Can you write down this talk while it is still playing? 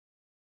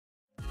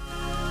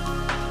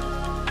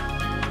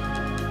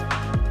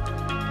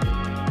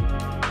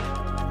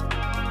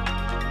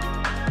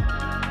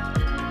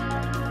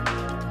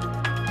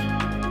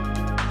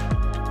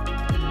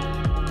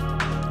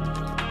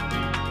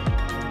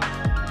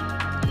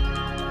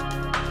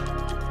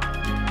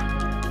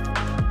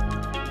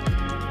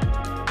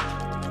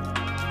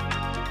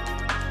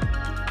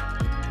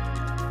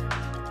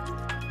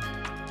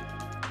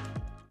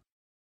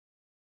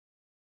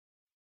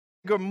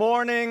Good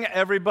morning,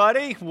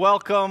 everybody.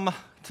 Welcome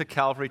to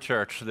Calvary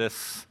Church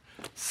this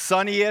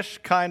sunny-ish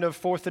kind of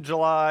 4th of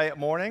July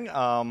morning.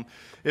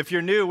 If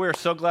you're new, we're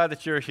so glad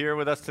that you're here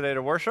with us today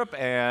to worship.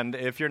 And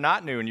if you're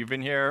not new and you've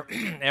been here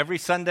every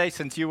Sunday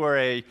since you were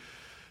a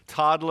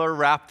toddler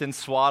wrapped in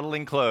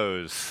swaddling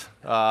clothes,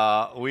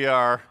 we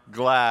are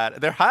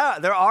glad.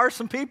 There are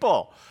some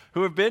people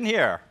who have been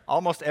here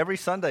almost every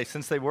Sunday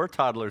since they were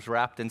toddlers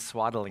wrapped in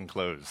swaddling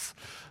clothes,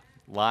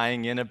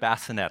 lying in a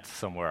bassinet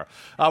somewhere.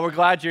 We're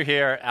glad you're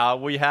here.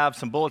 We have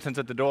some bulletins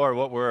at the door.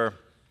 What we're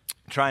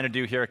trying to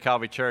do here at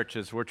Calvary Church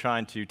is we're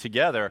trying to,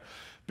 together,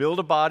 build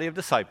a body of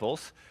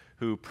disciples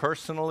who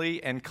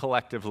personally and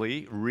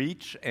collectively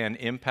reach and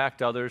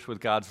impact others with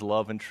God's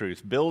love and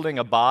truth. Building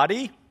a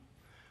body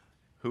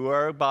who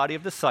are a body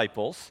of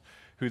disciples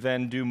who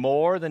then do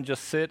more than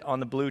just sit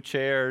on the blue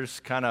chairs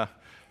kind of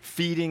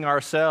feeding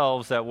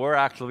ourselves, that we're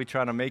actually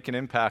trying to make an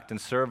impact and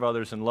serve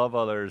others and love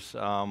others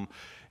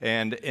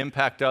and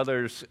impact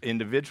others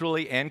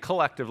individually and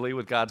collectively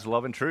with God's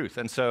love and truth.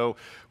 And so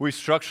we've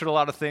structured a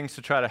lot of things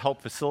to try to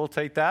help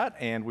facilitate that,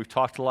 and we've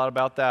talked a lot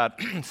about that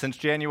since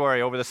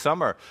January. Over the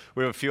summer,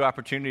 we have a few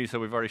opportunities that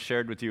we've already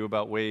shared with you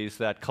about ways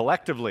that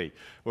collectively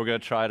we're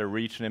going to try to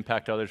reach and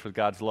impact others with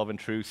God's love and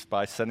truth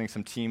by sending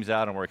some teams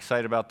out, and we're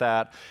excited about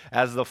that.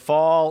 As the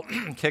fall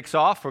kicks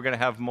off, we're going to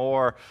have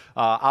more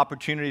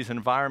opportunities,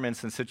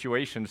 environments, and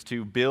situations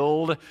to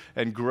build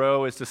and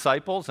grow as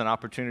disciples, and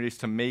opportunities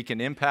to make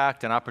an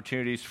impact, and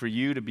opportunities for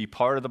you to be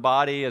part of the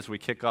body as we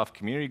kick off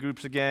community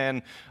groups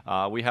again.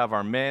 We have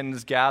our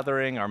men's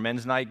gathering, our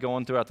men's night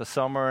going throughout the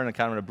summer in a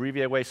kind of an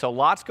abbreviated way. So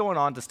lots going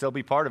on to still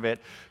be part of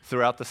it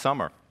throughout the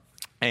summer.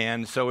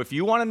 And so if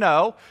you want to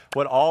know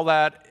what all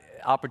that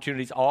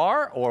opportunities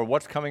are or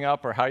what's coming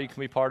up or how you can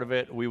be part of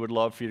it, we would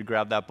love for you to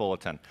grab that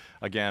bulletin.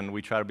 Again,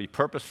 we try to be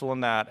purposeful in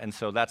that, and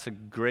so that's a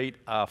great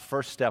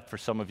first step for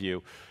some of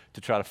you to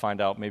try to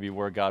find out maybe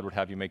where God would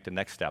have you make the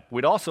next step.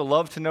 We'd also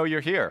love to know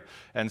you're here.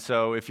 And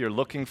so if you're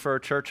looking for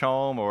a church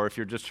home, or if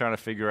you're just trying to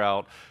figure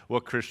out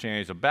what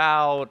Christianity is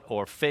about,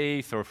 or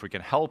faith, or if we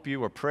can help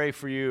you or pray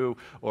for you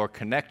or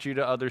connect you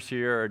to others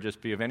here, or just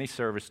be of any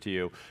service to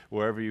you,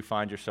 wherever you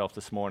find yourself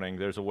this morning,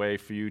 there's a way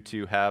for you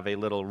to have a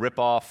little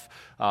rip-off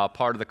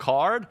part of the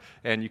card,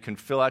 and you can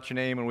fill out your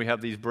name, and we have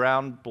these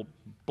brown,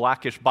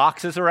 blackish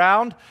boxes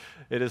around.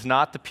 It is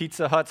not the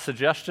Pizza Hut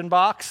suggestion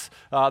box.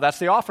 That's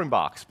the offering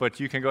box. But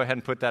you can go ahead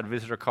and put that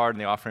visitor card in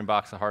the offering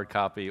box, a hard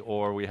copy,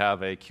 or we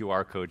have a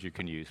QR code you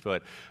can use.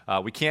 But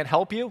we can't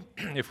help you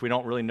if we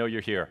don't really know you're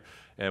here.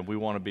 And we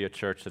want to be a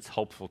church that's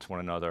helpful to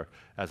one another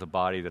as a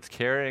body that's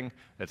caring,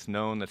 that's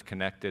known, that's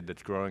connected,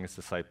 that's growing as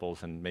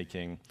disciples and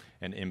making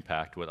an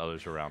impact with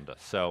others around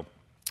us. So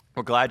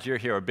we're glad you're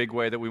here. A big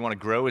way that we want to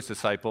grow as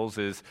disciples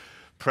is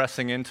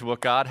pressing into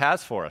what God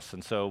has for us.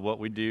 And so what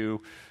we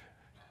do,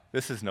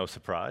 this is no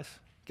surprise.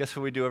 Guess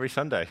what we do every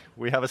Sunday?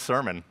 We have a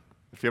sermon.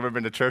 If you've ever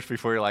been to church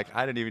before, you're like,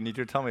 I didn't even need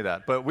you to tell me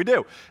that. But we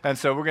do. And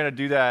so we're going to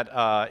do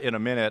that in a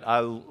minute.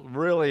 I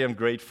really am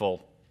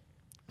grateful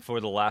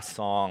for the last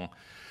song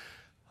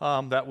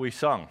that we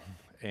sung.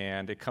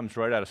 And it comes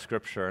right out of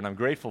Scripture. And I'm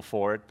grateful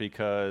for it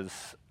because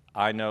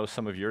I know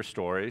some of your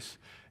stories.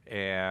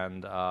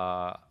 And,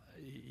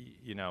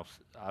 you know,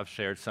 I've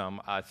shared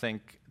some. I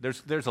think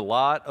there's a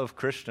lot of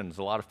Christians,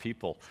 a lot of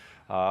people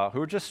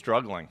who are just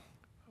struggling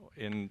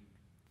in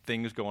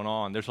things going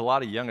on. There's a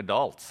lot of young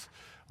adults,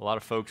 a lot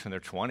of folks in their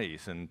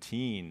 20s and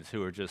teens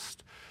who are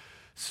just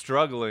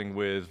struggling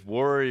with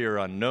worry or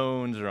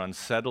unknowns or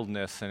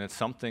unsettledness, and it's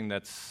something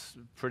that's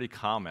pretty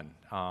common.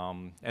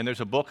 And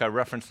there's a book I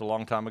referenced a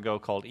long time ago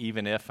called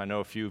Even If. I know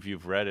a few of you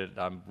have read it.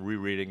 I'm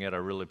rereading it. I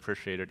really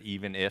appreciate it.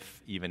 Even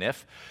If.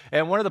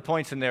 And one of the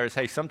points in there is,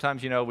 hey,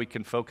 sometimes, you know, we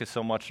can focus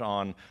so much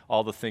on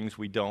all the things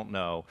we don't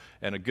know,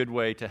 and a good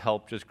way to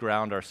help just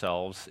ground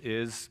ourselves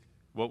is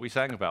what we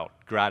sang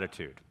about,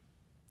 gratitude.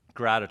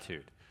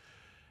 Gratitude.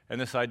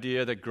 And this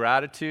idea that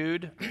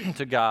gratitude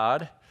to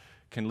God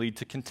can lead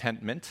to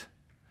contentment,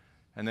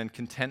 and then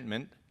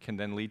contentment can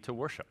then lead to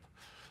worship.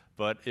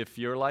 But if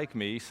you're like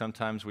me,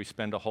 sometimes we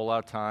spend a whole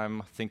lot of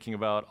time thinking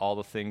about all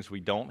the things we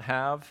don't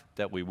have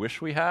that we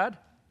wish we had,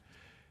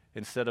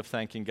 instead of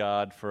thanking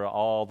God for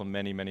all the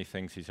many, many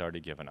things He's already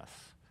given us.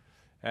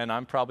 And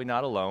I'm probably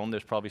not alone.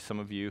 There's probably some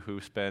of you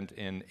who spent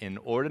an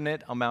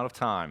inordinate amount of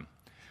time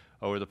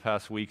over the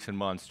past weeks and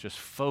months just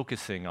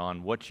focusing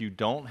on what you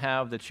don't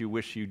have that you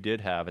wish you did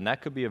have. And that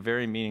could be a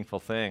very meaningful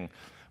thing.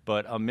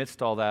 But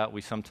amidst all that,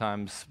 we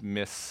sometimes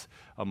miss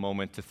a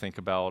moment to think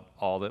about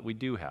all that we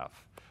do have,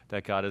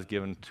 that God has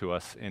given to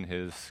us in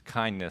His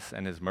kindness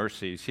and His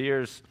mercies.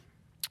 Here's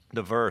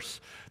the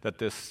verse that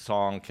this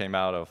song came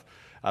out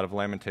of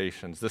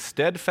Lamentations. The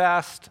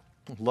steadfast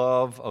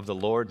love of the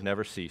Lord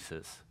never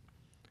ceases.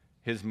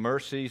 His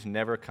mercies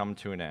never come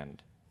to an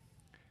end.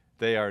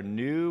 They are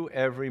new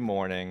every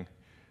morning.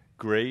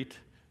 Great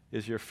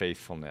is your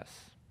faithfulness.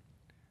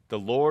 The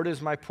Lord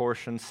is my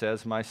portion,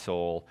 says my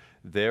soul.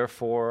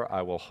 Therefore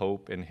I will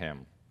hope in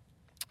Him.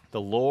 The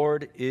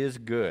Lord is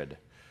good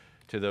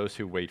to those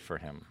who wait for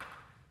Him,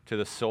 to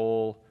the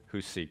soul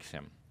who seeks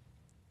Him.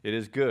 It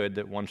is good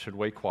that one should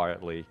wait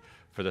quietly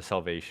for the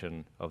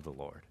salvation of the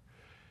Lord.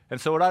 And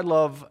so what I'd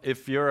love,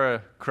 if you're a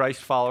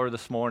Christ follower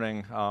this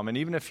morning, and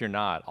even if you're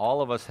not,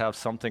 all of us have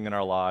something in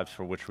our lives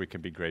for which we can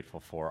be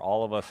grateful for.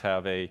 All of us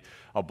have a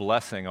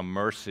blessing, a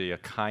mercy, a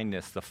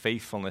kindness, the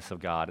faithfulness of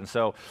God. And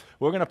so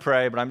we're going to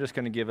pray, but I'm just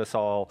going to give us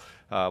all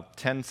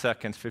 10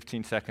 seconds,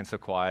 15 seconds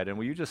of quiet, and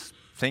will you just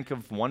think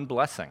of one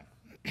blessing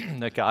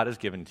that God has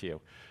given to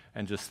you,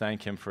 and just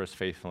thank him for his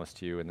faithfulness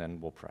to you, and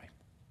then we'll pray.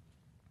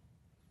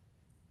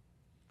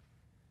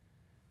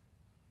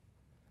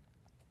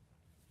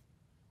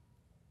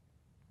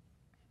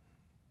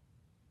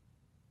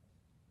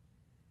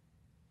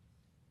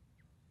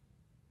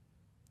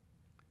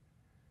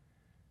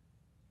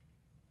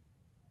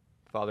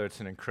 Father, it's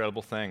an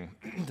incredible thing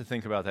to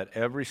think about that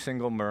every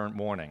single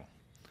morning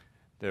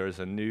there is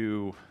a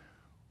new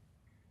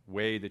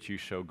way that you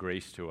show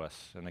grace to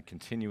us and a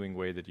continuing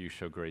way that you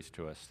show grace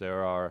to us.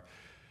 There are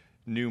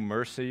new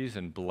mercies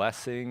and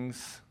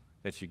blessings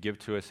that you give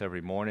to us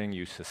every morning.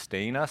 You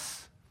sustain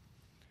us.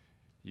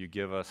 You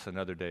give us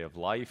another day of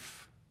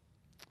life.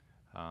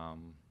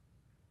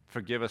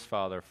 Forgive us,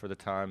 Father, for the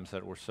times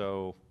that we're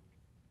so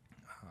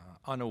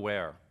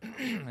unaware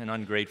and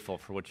ungrateful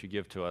for what you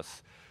give to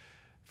us.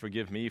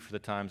 Forgive me for the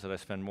times that I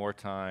spend more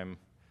time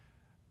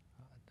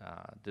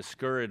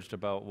discouraged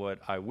about what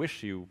I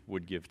wish you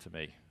would give to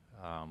me,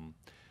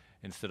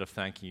 instead of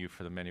thanking you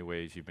for the many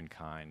ways you've been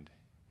kind.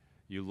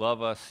 You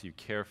love us, you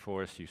care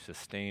for us, you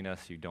sustain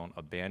us, you don't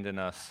abandon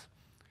us.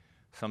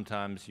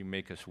 Sometimes you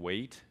make us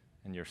wait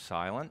and you're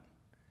silent,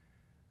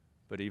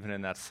 but even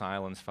in that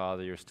silence,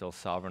 Father, you're still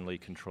sovereignly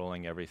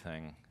controlling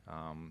everything.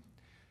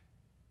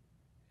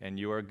 And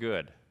you are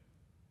good.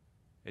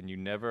 And you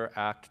never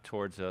act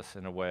towards us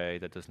in a way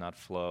that does not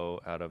flow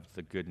out of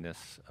the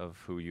goodness of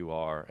who you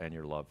are and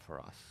your love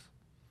for us.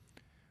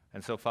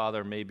 And so,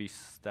 Father, maybe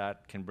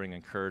that can bring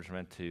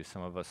encouragement to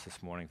some of us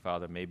this morning,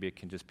 Father. Maybe it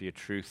can just be a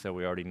truth that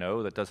we already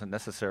know that doesn't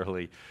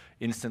necessarily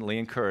instantly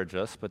encourage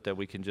us, but that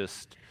we can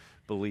just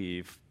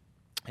believe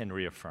and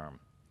reaffirm.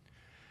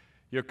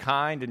 You're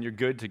kind and you're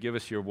good to give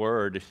us your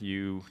word.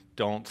 You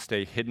don't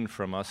stay hidden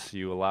from us.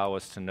 You allow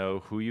us to know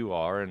who you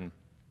are and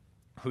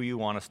who you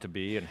want us to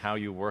be and how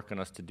you work on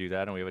us to do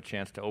that. And we have a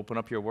chance to open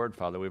up your word,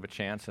 Father. We have a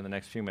chance in the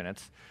next few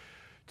minutes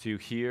to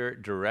hear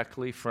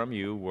directly from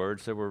you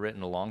words that were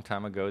written a long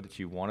time ago, that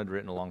you wanted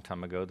written a long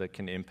time ago, that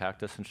can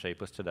impact us and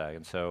shape us today.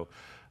 And so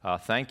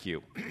thank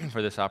you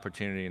for this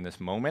opportunity in this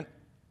moment.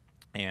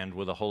 And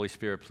will the Holy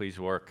Spirit please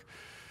work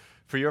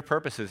for your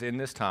purposes in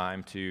this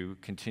time to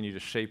continue to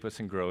shape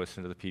us and grow us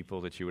into the people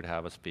that you would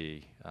have us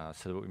be,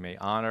 so that we may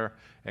honor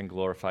and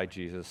glorify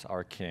Jesus,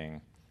 our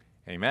King.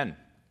 Amen.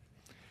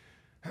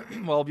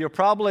 Well, you're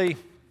probably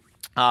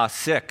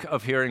sick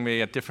of hearing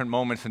me at different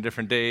moments and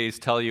different days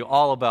tell you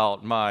all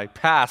about my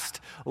past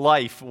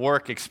life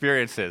work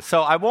experiences.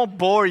 So I won't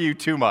bore you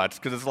too much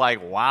because it's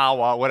like,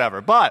 wow,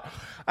 whatever. But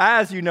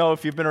as you know,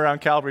 if you've been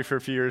around Calvary for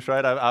a few years,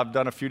 right, I've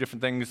done a few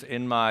different things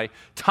in my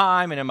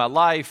time and in my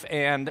life.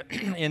 And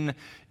in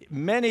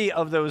many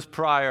of those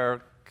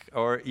prior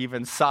or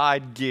even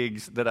side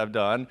gigs that I've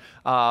done,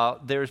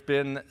 there's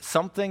been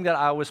something that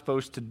I was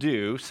supposed to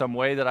do, some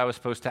way that I was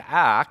supposed to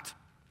act,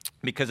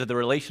 because of the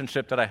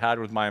relationship that I had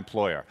with my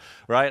employer,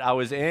 right? I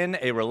was in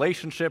a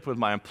relationship with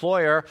my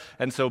employer,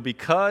 and so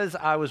because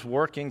I was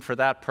working for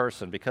that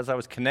person, because I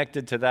was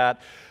connected to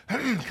that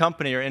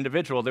company or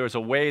individual, there was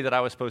a way that I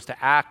was supposed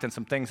to act and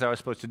some things I was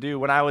supposed to do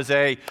when I was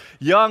a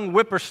young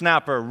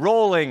whippersnapper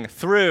rolling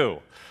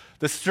through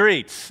the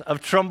streets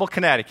of Trumbull,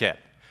 Connecticut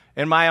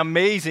in my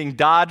amazing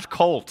Dodge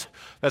Colt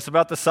that's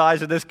about the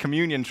size of this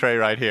communion tray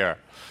right here,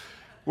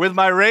 with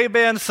my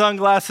Ray-Ban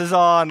sunglasses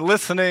on,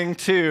 listening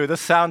to the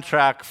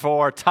soundtrack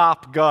for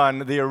Top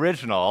Gun, the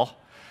original,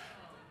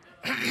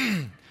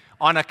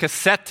 on a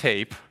cassette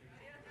tape.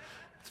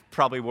 It's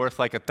probably worth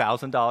like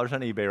 $1,000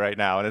 on eBay right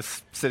now, and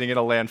it's sitting in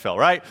a landfill,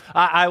 right?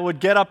 I would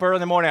get up early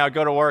in the morning, I would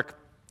go to work,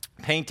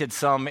 painted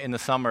some in the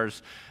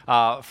summers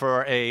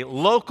for a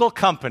local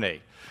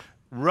company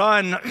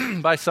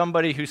run by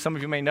somebody who some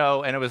of you may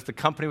know, and the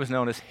company was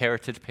known as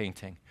Heritage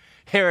Painting.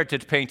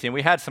 Heritage Painting.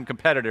 We had some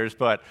competitors,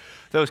 but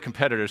those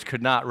competitors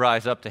could not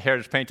rise up to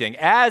Heritage Painting.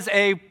 As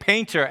a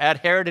painter at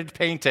Heritage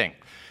Painting,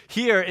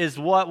 here is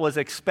what was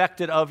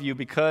expected of you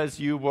because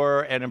you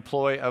were an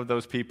employee of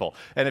those people.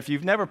 And if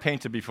you've never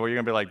painted before, you're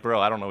going to be like, bro,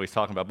 I don't know what he's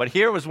talking about. But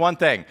here was one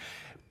thing.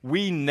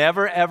 We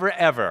never, ever,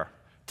 ever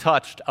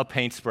touched a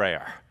paint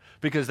sprayer,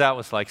 because that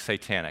was like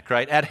satanic,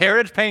 right? At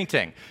Heritage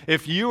Painting,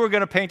 if you were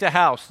going to paint a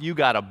house, you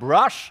got a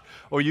brush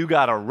or you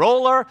got a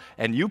roller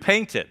and you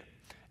painted.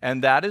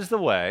 And that is the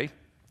way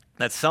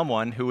that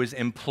someone who was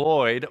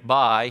employed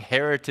by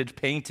Heritage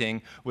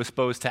Painting was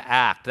supposed to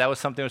act. That was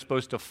something that was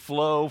supposed to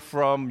flow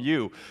from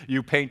you.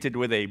 You painted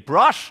with a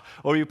brush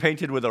or you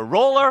painted with a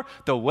roller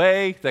the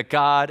way that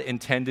God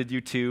intended you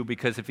to,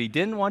 because if he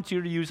didn't want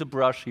you to use a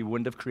brush, he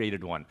wouldn't have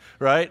created one,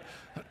 right?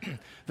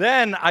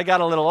 Then I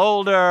got a little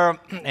older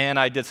and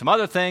I did some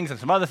other things,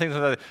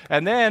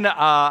 and then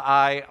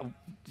I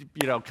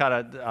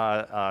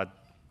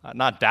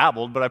not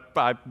dabbled, but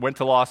I went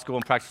to law school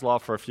and practiced law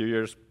for a few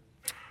years.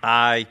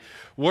 I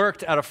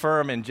worked at a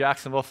firm in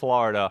Jacksonville,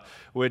 Florida,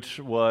 which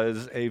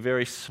was a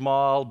very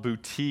small,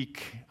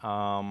 boutique,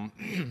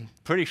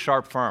 pretty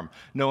sharp firm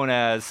known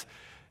as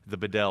the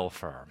Bedell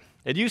Firm.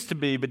 It used to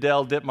be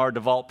Bedell, Ditmar,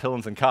 DeVault,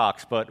 Pillins, and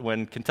Cox, but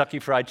when Kentucky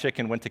Fried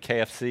Chicken went to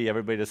KFC,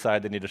 everybody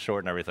decided they needed to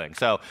shorten everything.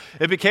 So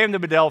it became the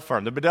Bedell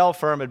Firm. The Bedell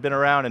Firm had been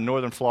around in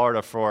northern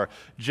Florida for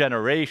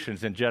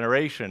generations and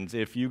generations.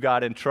 If you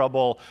got in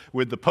trouble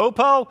with the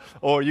popo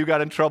or you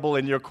got in trouble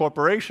in your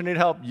corporation need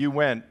help, you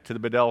went to the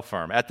Bedell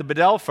Firm. At the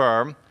Bedell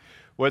Firm,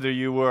 whether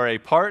you were a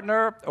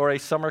partner or a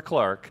summer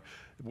clerk,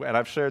 and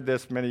I've shared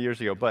this many years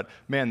ago, but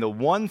man, the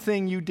one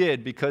thing you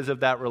did because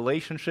of that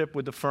relationship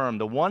with the firm,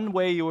 the one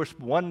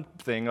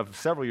thing of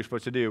several you're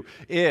supposed to do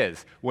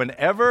is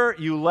whenever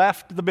you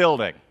left the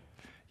building,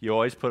 you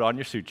always put on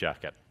your suit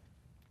jacket.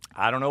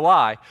 I don't know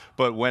why,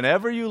 but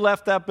whenever you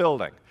left that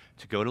building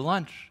to go to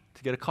lunch,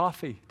 to get a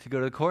coffee, to go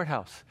to the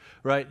courthouse,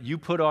 right, you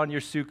put on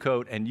your suit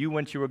coat and you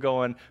went you were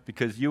going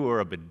because you were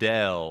a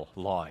Bedell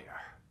lawyer.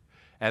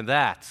 And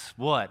that's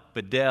what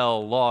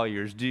Bedell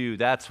lawyers do.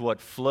 That's what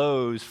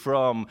flows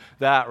from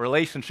that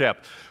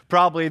relationship.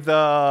 Probably maybe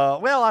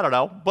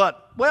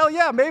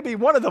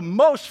one of the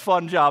most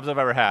fun jobs I've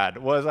ever had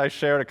was I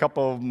shared a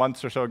couple of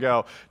months or so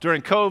ago.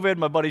 During COVID,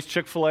 my buddy's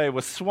Chick-fil-A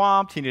was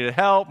swamped. He needed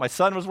help. My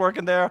son was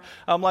working there.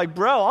 I'm like,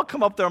 bro, I'll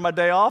come up there on my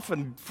day off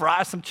and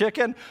fry some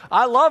chicken.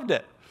 I loved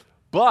it.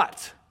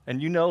 But,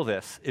 and you know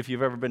this if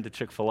you've ever been to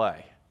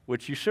Chick-fil-A,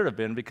 which you should have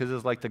been because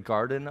it's like the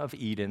Garden of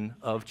Eden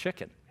of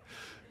chicken.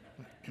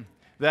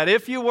 That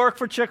if you work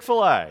for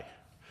Chick-fil-A,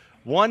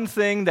 one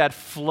thing that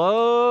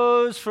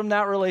flows from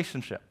that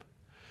relationship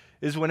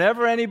is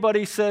whenever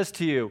anybody says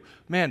to you,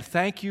 man,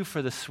 thank you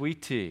for the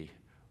sweet tea,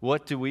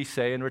 what do we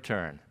say in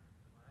return?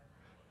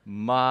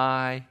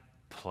 My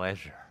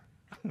pleasure.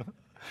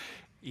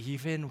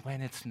 Even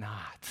when it's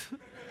not.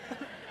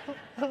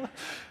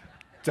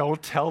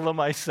 Don't tell them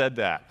I said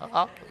that.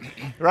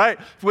 Right?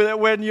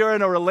 When you're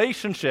in a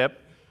relationship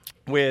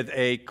with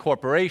a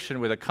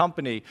corporation, with a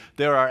company,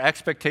 there are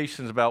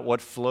expectations about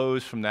what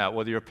flows from that.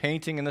 Whether you're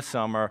painting in the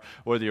summer,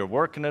 whether you're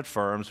working at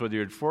firms, whether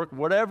you're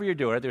whatever you're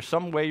doing, there's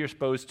some way you're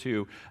supposed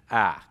to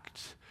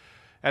act.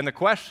 And the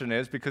question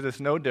is, because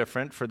it's no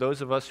different for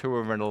those of us who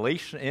are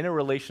in a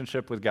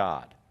relationship with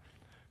God,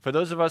 for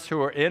those of us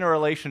who are in a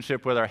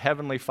relationship with our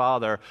Heavenly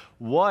Father,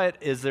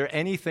 is there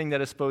anything that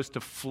is supposed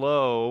to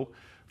flow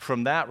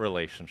from that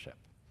relationship?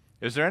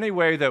 Is there any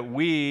way that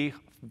we,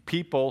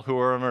 people who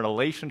are in a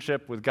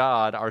relationship with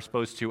God, are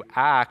supposed to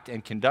act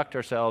and conduct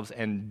ourselves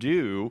and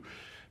do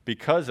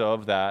because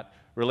of that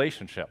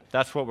relationship?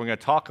 That's what we're going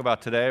to talk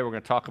about today. We're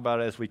going to talk about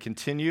it as we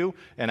continue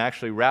and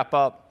actually wrap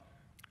up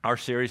our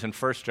series in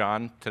 1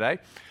 John today.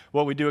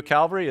 What we do at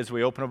Calvary is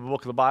we open up a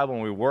book of the Bible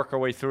and we work our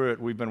way through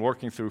it. We've been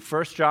working through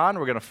 1 John.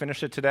 We're going to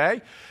finish it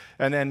today.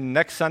 And then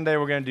next Sunday,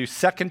 we're going to do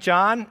 2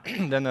 John.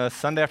 Then the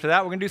Sunday after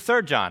that, we're going to do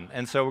 3 John.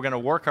 And so we're going to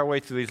work our way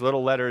through these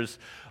little letters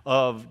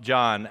of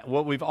John.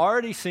 What we've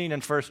already seen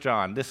in 1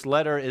 John, this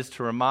letter is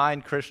to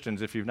remind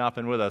Christians, if you've not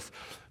been with us,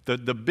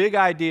 the big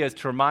idea is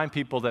to remind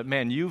people that,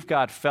 man, you've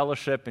got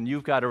fellowship and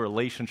you've got a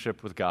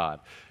relationship with God.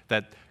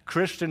 That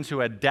Christians who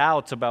had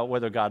doubts about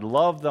whether God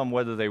loved them,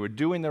 whether they were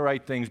doing the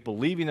right things,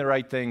 believing the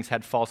right things,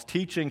 had false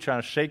teaching,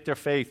 trying to shake their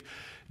faith,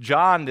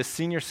 John, this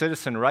senior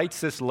citizen,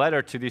 writes this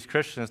letter to these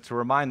Christians to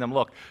remind them,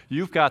 look,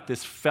 you've got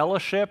this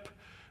fellowship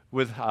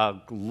with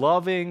a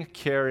loving,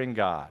 caring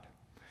God.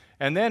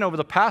 And then over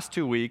the past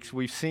 2 weeks,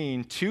 we've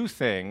seen two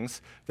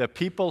things that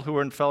people who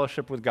are in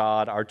fellowship with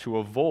God are to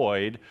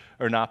avoid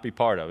or not be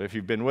part of. If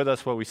you've been with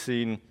us, what we've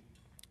seen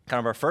kind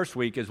of our first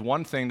week is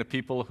one thing the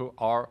people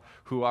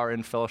who are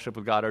in fellowship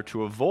with God are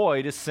to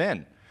avoid is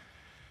sin.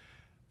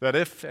 That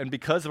if and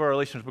because of our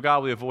relationship with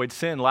God, we avoid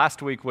sin.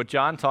 Last week, what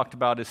John talked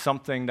about is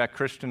something that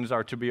Christians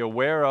are to be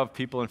aware of,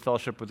 people in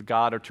fellowship with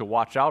God are to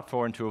watch out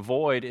for and to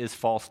avoid is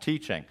false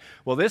teaching.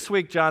 Well, this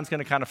week, John's going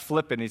to kind of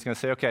flip it, and he's going to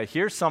say, okay,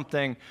 here's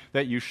something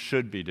that you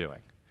should be doing.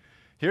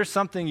 Here's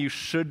something you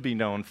should be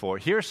known for.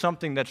 Here's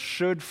something that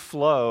should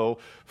flow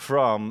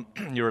from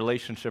your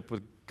relationship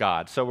with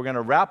God. So we're going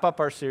to wrap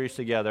up our series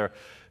together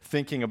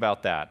thinking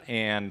about that.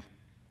 And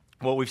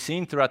what we've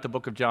seen throughout the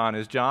book of John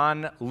is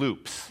John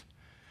loops.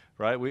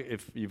 Right?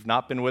 If you've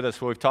not been with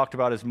us, what we've talked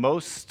about is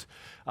most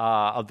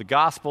of the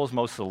Gospels,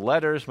 most of the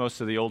letters,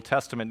 most of the Old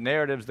Testament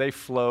narratives, they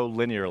flow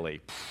linearly,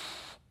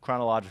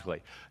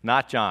 chronologically.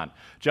 Not John.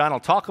 John will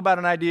talk about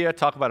an idea,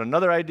 talk about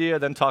another idea,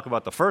 then talk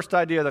about the first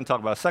idea, then talk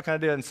about a second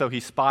idea, and so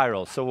he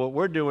spirals. So what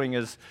we're doing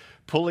is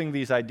pulling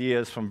these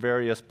ideas from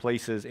various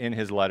places in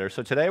his letter.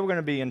 So today we're going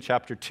to be in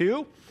chapter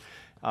 2,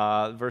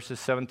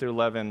 verses 7 through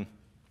 11,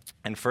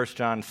 and 1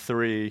 John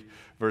 3,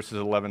 verses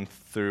 11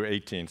 through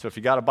 18. So if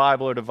you got a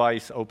Bible or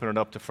device, open it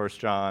up to 1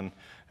 John,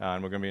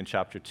 and we're going to be in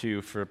chapter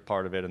 2 for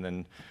part of it, and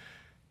then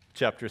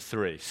chapter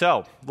 3.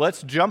 So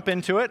let's jump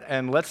into it,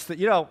 and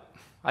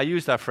I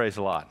use that phrase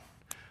a lot.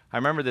 I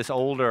remember this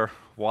older,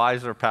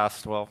 wiser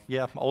pastor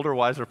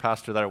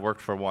that I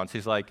worked for once.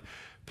 He's like,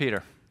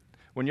 Peter,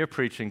 when you're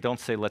preaching, don't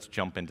say, let's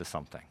jump into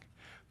something,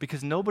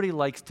 because nobody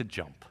likes to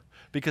jump.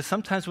 because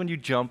sometimes when you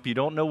jump, you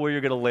don't know where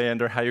you're going to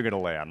land or how you're going to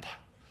land.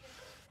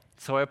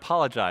 So I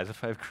apologize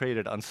if I've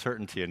created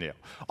uncertainty in you.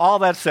 All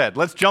that said,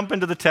 let's jump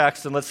into the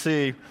text and let's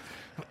see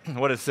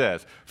what it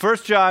says. 1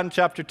 John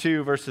chapter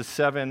 2, verses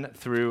 7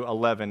 through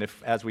 11,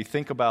 as we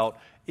think about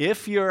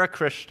if you're a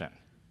Christian,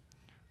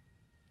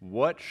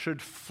 what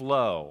should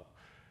flow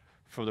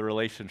from the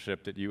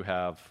relationship that you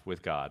have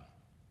with God.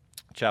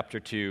 Chapter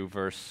 2,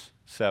 verse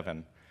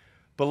 7.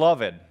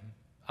 Beloved,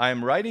 I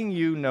am writing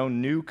you no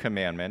new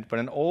commandment, but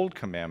an old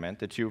commandment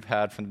that you have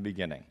had from the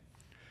beginning.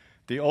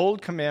 The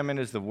old commandment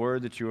is the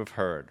word that you have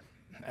heard.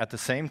 At the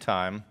same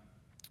time,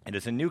 it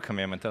is a new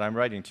commandment that I'm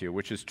writing to you,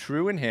 which is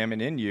true in him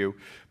and in you,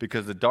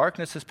 because the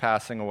darkness is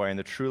passing away and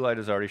the true light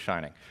is already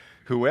shining.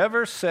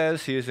 Whoever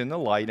says he is in the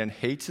light and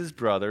hates his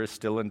brother is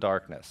still in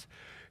darkness.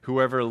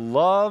 Whoever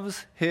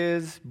loves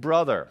his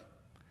brother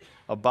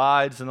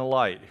abides in the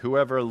light.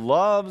 Whoever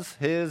loves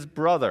his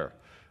brother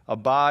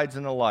abides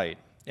in the light,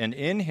 and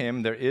in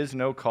him there is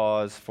no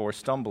cause for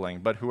stumbling.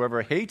 But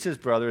whoever hates his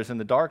brother is in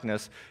the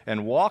darkness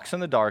and walks in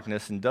the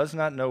darkness and does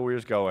not know where he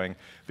is going,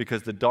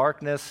 because the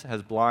darkness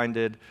has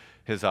blinded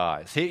his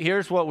eyes.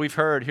 Here's what we've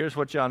heard. Here's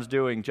what John's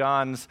doing.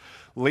 John's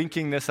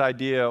linking this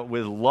idea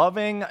with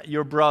loving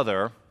your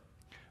brother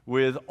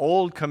with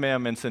old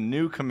commandments and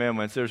new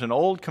commandments. There's an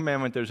old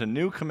commandment, there's a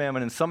new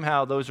commandment, and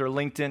somehow those are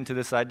linked into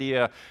this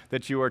idea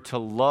that you are to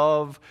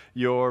love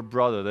your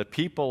brother, the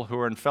people who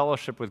are in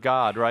fellowship with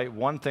God, right?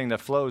 One thing that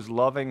flows,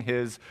 loving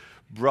his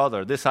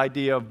brother. This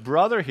idea of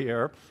brother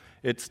here,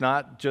 it's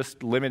not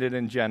just limited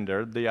in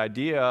gender. The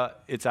idea,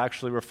 it's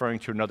actually referring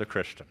to another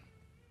Christian.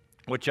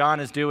 What John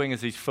is doing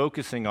is he's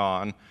focusing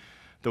on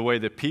the way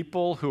that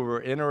people who are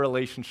in a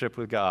relationship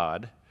with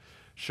God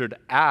should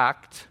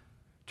act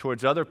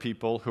towards other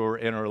people who are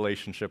in a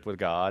relationship with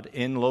God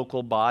in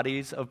local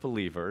bodies of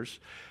believers.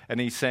 And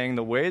he's saying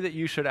the way that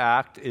you should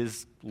act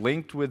is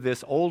linked with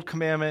this old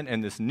commandment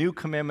and this new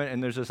commandment,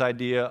 and there's this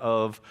idea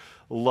of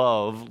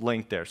love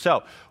linked there.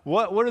 So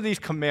what are these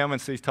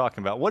commandments that he's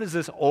talking about? What is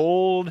this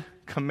old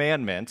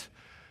commandment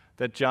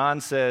that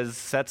John says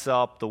sets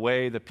up the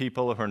way that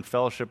people who are in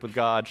fellowship with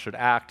God should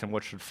act and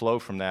what should flow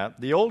from that?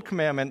 The old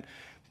commandment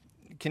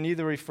can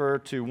either refer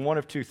to one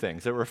of two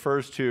things. It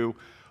refers to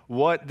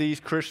what these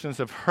Christians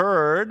have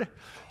heard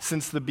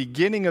since the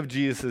beginning of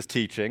Jesus'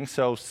 teaching.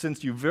 So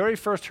since you very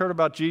first heard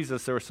about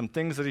Jesus, there were some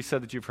things that he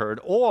said that you've heard.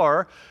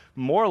 Or,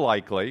 more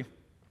likely,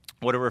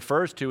 what it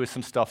refers to is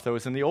some stuff that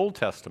was in the Old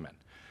Testament.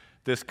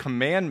 This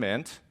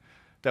commandment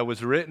that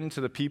was written to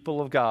the people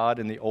of God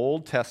in the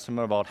Old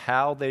Testament about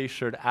how they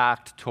should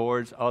act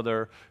towards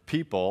other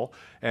people.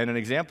 And an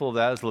example of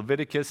that is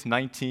Leviticus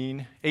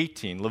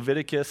 19:18.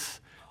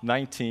 Leviticus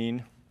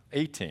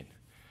 19:18.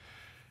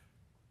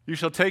 You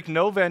shall take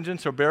no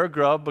vengeance or bear a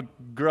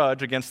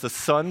grudge against the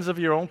sons of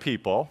your own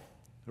people,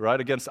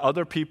 right, against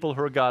other people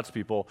who are God's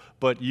people,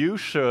 but you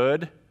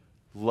should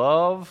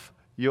love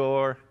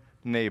your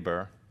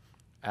neighbor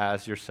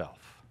as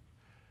yourself.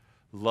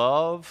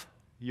 Love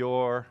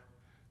your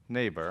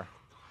neighbor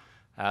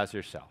as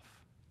yourself.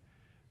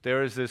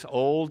 There is this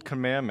old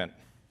commandment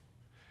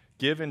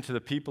given to the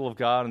people of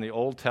God in the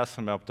Old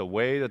Testament about the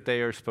way that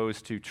they are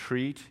supposed to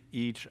treat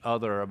each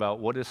other, about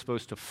what is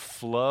supposed to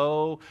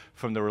flow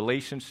from the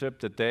relationship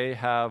that they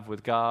have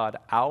with God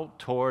out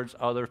towards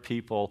other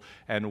people.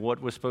 And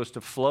what was supposed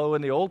to flow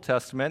in the Old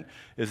Testament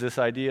is this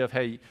idea of,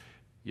 hey,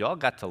 y'all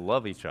got to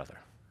love each other.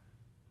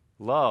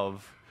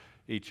 Love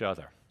each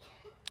other.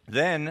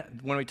 Then,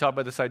 when we talk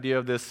about this idea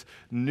of this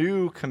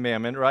new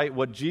commandment, right,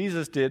 what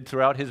Jesus did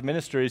throughout his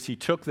ministry is he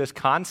took this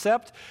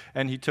concept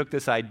and he took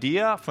this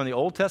idea from the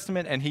Old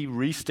Testament and he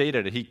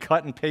restated it. He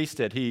cut and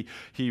pasted.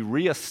 He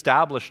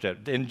reestablished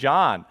it. In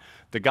John,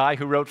 the guy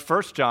who wrote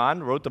 1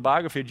 John, wrote the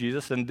biography of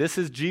Jesus, and this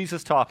is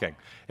Jesus talking.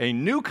 A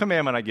new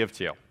commandment I give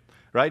to you.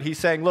 Right? He's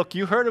saying, look,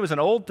 you heard it was an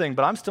old thing,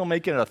 but I'm still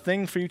making it a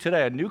thing for you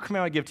today. A new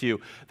commandment I give to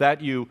you,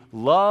 that you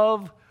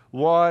love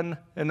one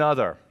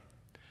another.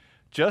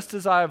 Just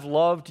as I have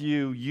loved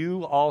you,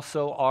 you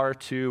also are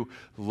to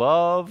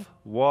love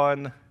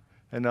one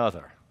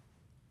another.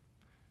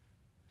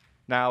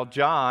 Now,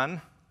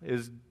 John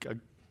is,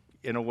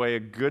 in a way, a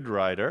good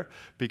writer,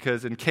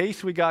 because in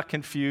case we got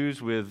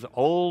confused with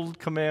old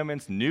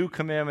commandments, new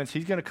commandments,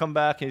 he's going to come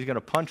back and he's going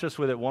to punch us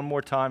with it one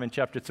more time in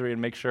chapter 3 and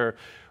make sure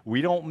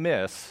we don't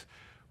miss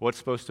what's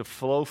supposed to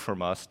flow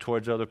from us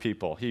towards other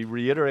people. He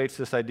reiterates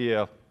this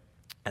idea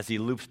as he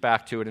loops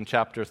back to it in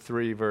chapter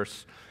 3,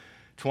 verse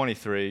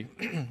 23,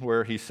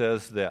 where he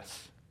says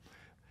this,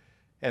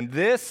 and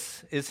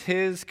this is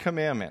his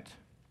commandment,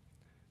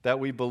 that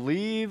we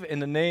believe in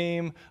the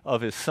name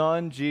of his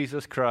Son,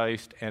 Jesus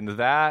Christ, and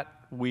that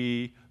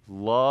we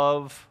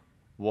love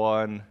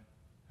one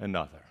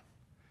another.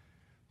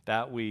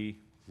 That we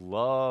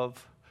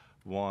love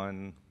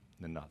one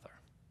another.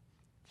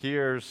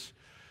 Here's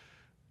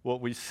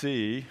what we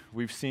see.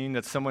 We've seen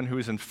that someone who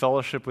is in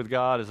fellowship with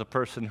God is a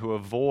person who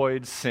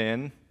avoids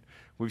sin.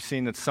 We've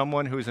seen that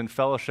someone who is in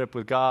fellowship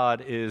with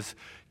God is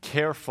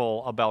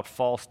careful about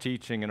false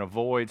teaching and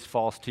avoids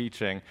false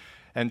teaching.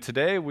 And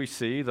today we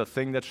see the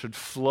thing that should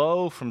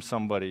flow from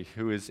somebody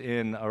who is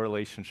in a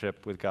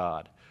relationship with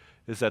God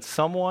is that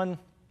someone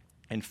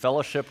in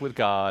fellowship with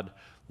God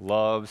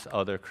loves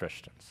other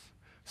Christians.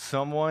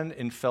 Someone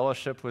in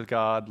fellowship with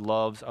God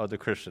loves other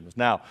Christians.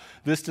 Now,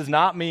 this does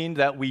not mean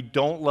that we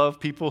don't love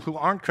people who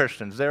aren't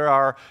Christians. There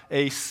are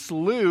a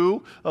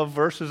slew of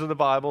verses of the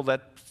Bible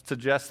that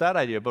suggest that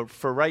idea. But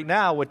for right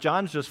now, what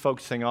John's just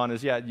focusing on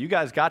is, yeah, you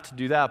guys got to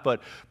do that,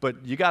 but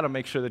you got to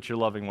make sure that you're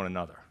loving one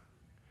another.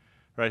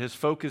 Right? His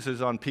focus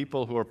is on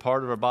people who are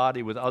part of a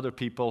body with other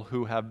people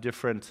who have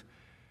different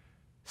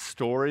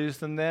stories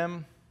than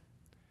them,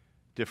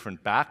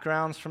 different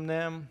backgrounds from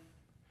them,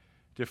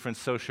 different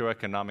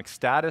socioeconomic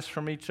status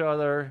from each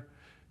other,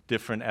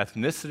 different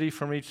ethnicity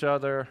from each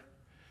other,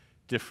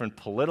 different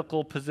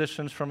political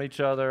positions from each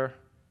other,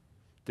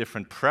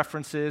 different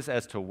preferences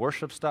as to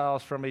worship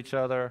styles from each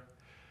other.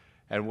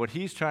 And what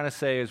he's trying to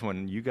say is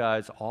when you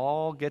guys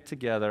all get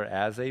together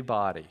as a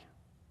body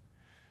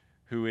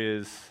who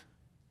is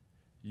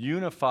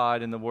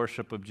unified in the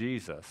worship of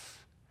Jesus,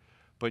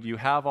 but you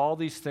have all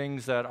these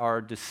things that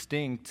are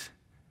distinct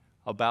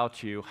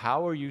about you,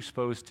 how are you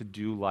supposed to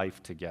do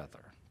life together?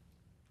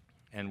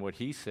 And what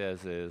he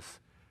says is,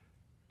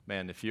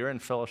 man, if you're in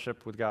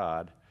fellowship with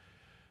God,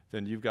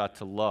 then you've got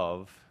to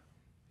love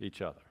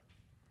each other.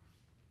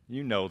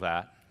 You know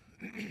that,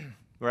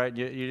 right?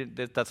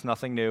 That's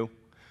nothing new.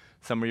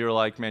 Some of you are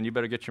like, man, you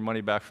better get your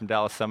money back from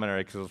Dallas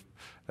Seminary because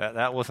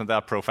that wasn't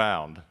that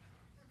profound.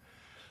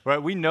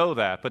 Right? We know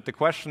that, but the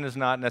question is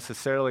not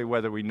necessarily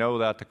whether we know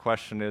that. The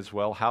question is,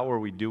 well, how are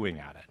we doing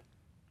at it?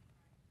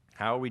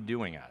 How are we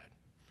doing at it?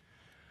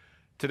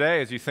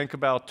 Today, as you think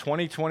about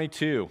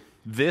 2022,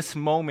 this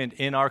moment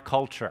in our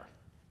culture,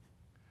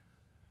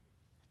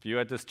 if you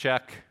had this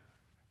check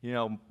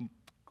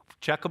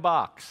a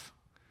box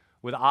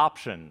with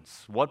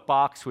options, what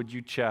box would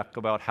you check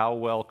about how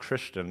well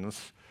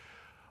Christians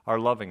are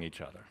loving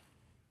each other?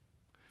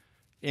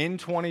 In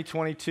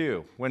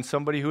 2022, when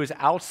somebody who is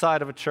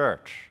outside of a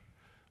church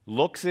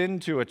looks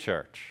into a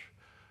church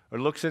or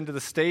looks into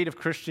the state of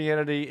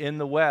Christianity in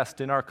the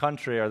West, in our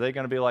country, are they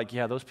going to be like,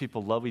 yeah, those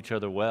people love each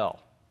other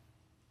well?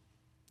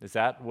 Is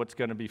that what's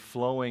going to be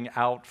flowing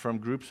out from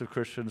groups of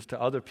Christians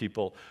to other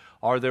people?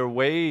 Are there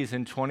ways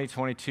in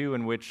 2022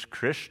 in which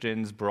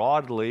Christians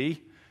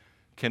broadly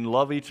can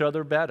love each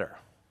other better?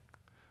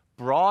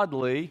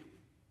 Broadly,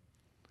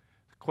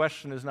 the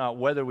question is not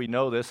whether we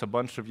know this. A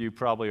bunch of you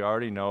probably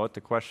already know it.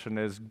 The question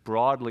is,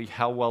 broadly,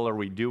 how well are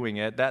we doing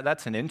it?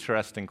 That's an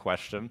interesting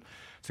question.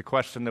 It's a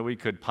question that we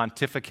could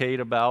pontificate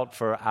about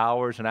for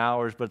hours and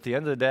hours, but at the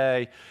end of the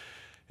day,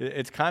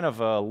 it's kind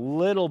of a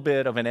little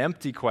bit of an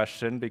empty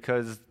question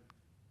because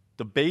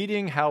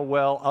debating how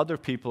well other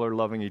people are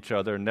loving each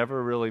other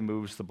never really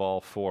moves the ball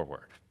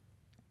forward.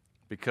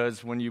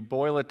 Because when you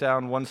boil it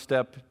down one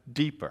step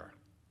deeper,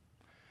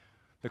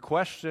 the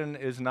question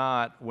is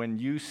not when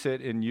you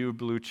sit in your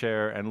blue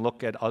chair and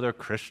look at other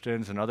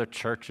Christians and other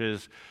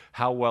churches,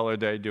 how well are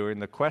they doing?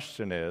 The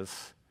question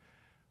is,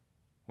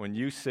 when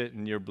you sit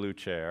in your blue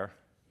chair,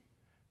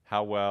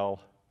 how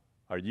well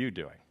are you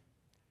doing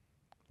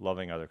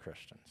loving other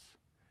Christians?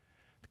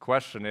 The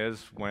question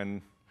is,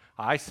 when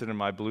I sit in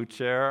my blue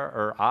chair,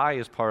 or I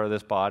as part of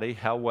this body,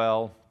 how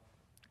well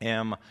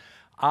am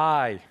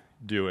I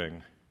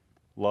doing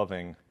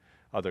loving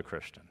other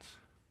Christians?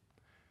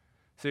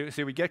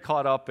 See, we get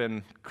caught up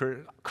in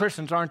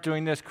Christians aren't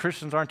doing this,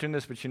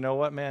 but you know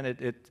what, man?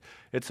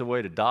 It's a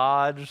way to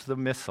dodge the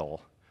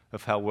missile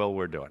of how well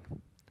we're doing.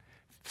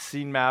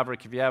 Seen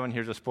Maverick, if you haven't,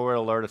 here's a spoiler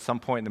alert. At some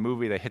point in the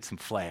movie, they hit some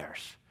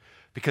flares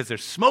because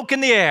there's smoke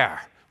in the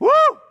air. Woo!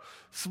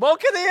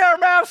 Smoke in the air,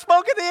 Mav,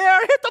 smoke in the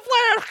air, hit the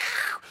flare,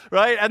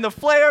 right? And the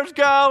flares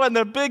go and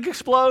the big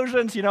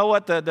explosions. You know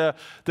what? The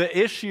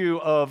issue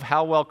of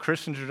how well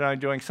Christians are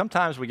doing,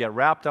 sometimes we get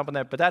wrapped up in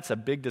that, but that's a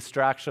big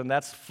distraction.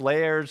 That's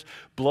flares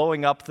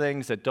blowing up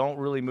things that don't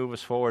really move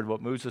us forward.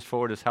 What moves us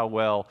forward is how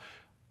well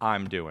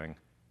I'm doing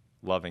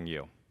loving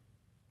you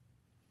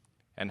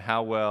and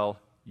how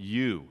well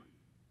you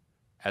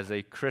as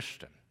a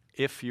Christian,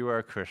 if you are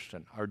a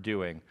Christian, are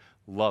doing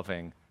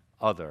loving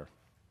other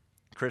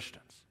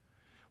Christians.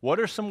 What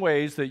are some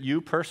ways that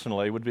you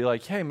personally would be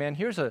like, hey, man,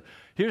 here's an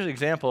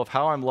example of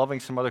how I'm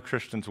loving some other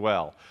Christians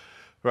well,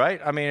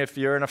 right? I mean, if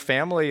you're in a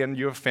family and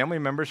you have family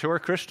members who are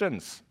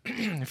Christians,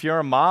 if you're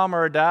a mom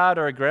or a dad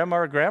or a grandma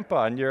or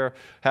grandpa and you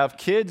have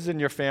kids in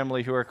your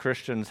family who are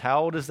Christians,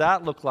 how does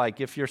that look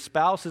like? If your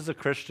spouse is a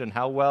Christian,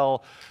 how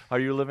well are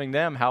you loving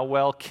them? How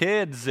well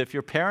kids, if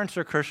your parents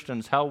are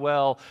Christians, how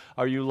well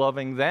are you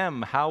loving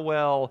them? How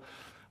well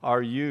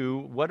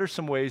what are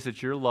some ways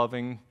that you're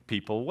loving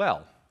people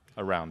well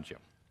around you?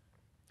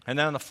 And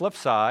then on the flip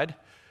side,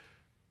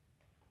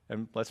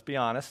 and let's be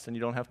honest, and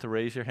you don't have to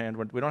raise your hand.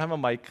 We don't have a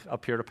mic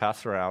up here to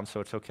pass around,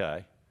 so it's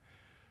okay.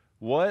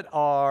 What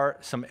are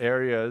some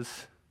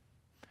areas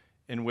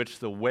in which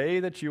the way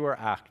that you are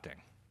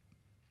acting,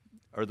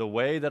 or the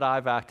way that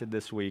I've acted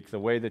this week, the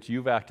way that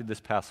you've acted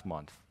this past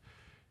month,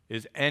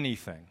 is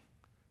anything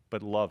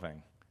but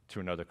loving to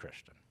another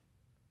Christian?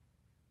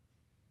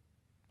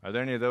 Are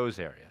there any of those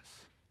areas?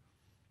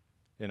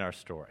 in our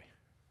story.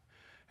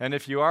 And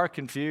if you are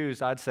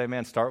confused, I'd say,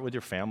 man, start with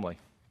your family.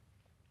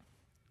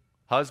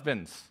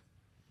 Husbands,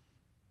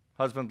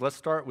 let's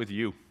start with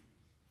you.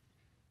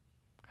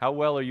 How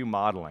well are you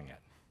modeling it?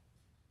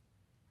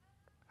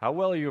 How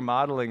well are you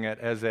modeling it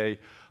as a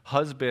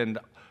husband,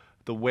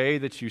 the way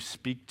that you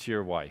speak to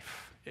your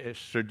wife,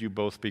 should you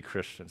both be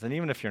Christians? And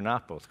even if you're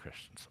not both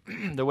Christians,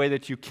 the way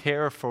that you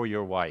care for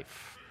your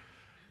wife,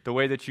 the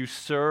way that you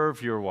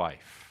serve your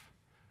wife.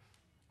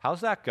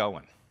 How's that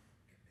going?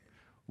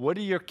 What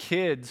are your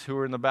kids who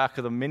are in the back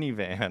of the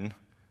minivan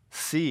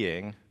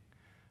seeing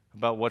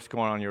about what's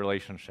going on in your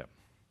relationship?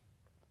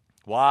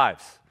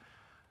 Wives,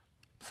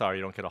 sorry,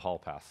 you don't get a hall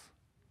pass.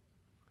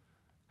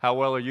 How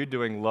well are you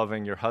doing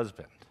loving your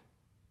husband?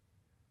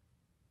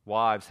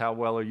 Wives, how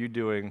well are you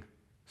doing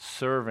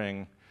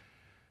serving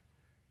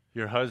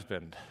your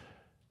husband?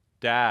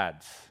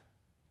 Dads,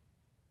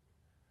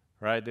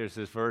 right? There's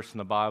this verse in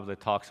the Bible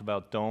that talks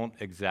about don't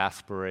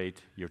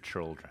exasperate your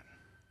children.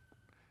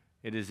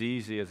 It is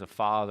easy as a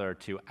father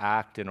to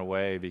act in a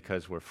way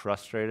because we're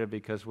frustrated,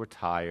 because we're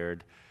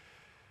tired,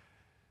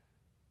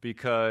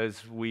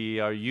 because we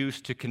are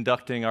used to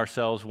conducting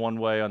ourselves one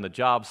way on the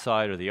job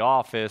site or the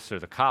office or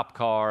the cop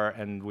car,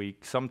 and we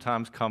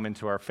sometimes come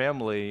into our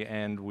family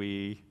and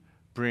we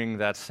bring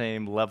that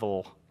same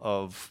level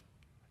of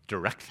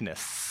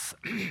directness.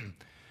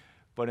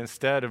 But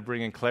instead of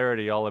bringing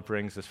clarity, all it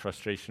brings is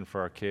frustration for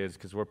our kids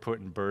because we're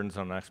putting burdens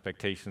and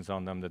expectations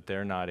on them that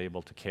they're not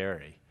able to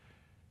carry.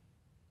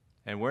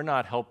 And we're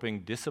not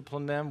helping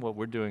discipline them. What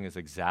we're doing is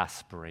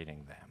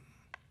exasperating them,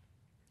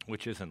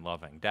 which isn't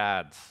loving.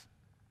 Dads,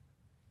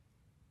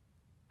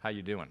 how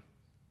you doing?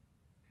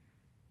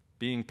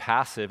 Being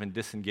passive and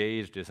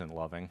disengaged isn't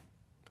loving.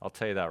 I'll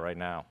tell you that right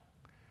now.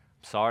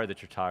 I'm sorry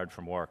that you're tired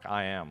from work.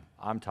 I am.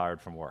 I'm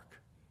tired from work.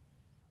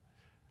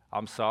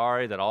 I'm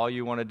sorry that all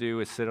you want to do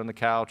is sit on the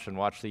couch and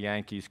watch the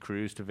Yankees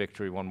cruise to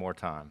victory one more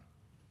time.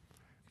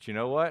 But you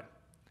know what?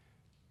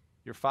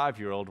 Your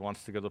 5-year-old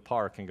wants to go to the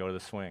park and go to the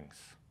swings.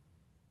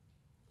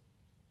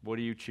 What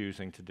are you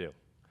choosing to do?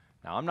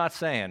 Now, I'm not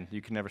saying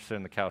you can never sit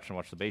on the couch and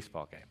watch the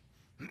baseball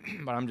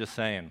game, but I'm just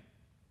saying,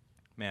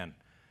 man,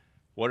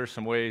 what are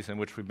some ways in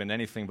which we've been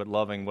anything but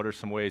loving? What are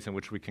some ways in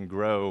which we can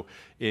grow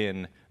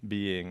in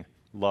being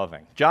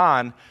loving?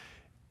 John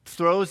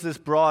throws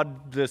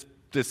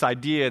this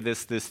idea,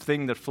 this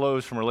thing that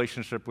flows from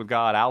relationship with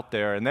God out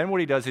there, and then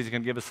what he does is he's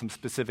going to give us some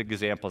specific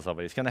examples of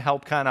it. He's going to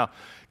help kind of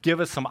give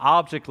us some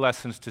object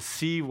lessons to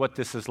see what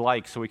this is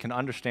like so we can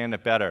understand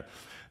it better.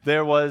 He's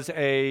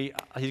going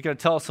to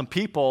tell us some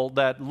people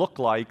that look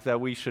like that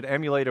we should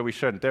emulate or we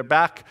shouldn't. They're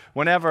back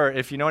whenever,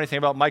 if you know anything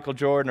about Michael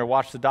Jordan or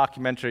watch the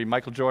documentary,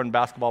 Michael Jordan,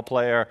 basketball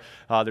player,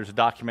 there's a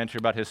documentary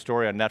about his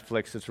story on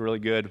Netflix. It's really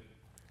good.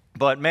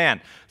 But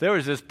man, there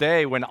was this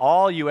day when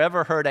all you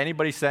ever heard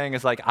anybody saying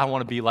is like, I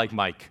want to be like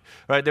Mike,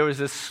 right? There was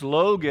this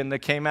slogan that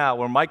came out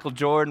where Michael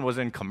Jordan was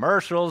in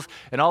commercials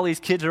and all these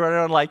kids are running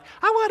around like,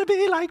 I want to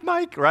be like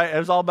Mike, right? It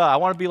was all about, I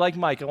want to be like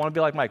Mike, I want to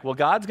be like Mike. Well,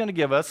 God's going to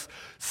give us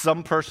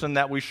some person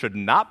that we should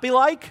not be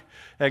like,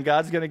 and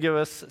God's going to give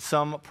us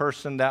some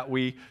person that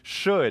we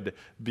should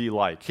be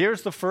like.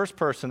 Here's the first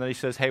person that he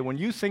says, hey, when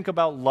you think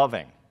about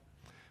loving,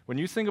 when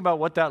you think about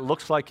what that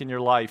looks like in your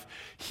life,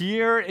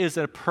 here is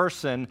a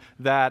person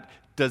that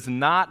does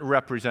not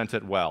represent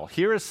it well.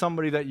 Here is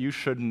somebody that you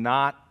should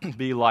not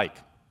be like.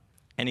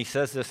 And he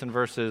says this in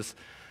verses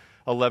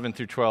 11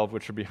 through 12,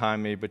 which are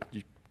behind me, but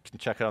you can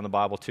check it on the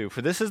Bible too.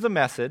 For this is the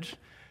message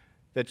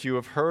that you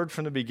have heard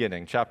from the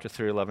beginning, chapter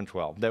 3, 11,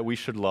 12, that we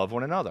should love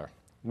one another.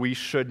 We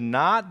should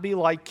not be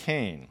like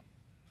Cain,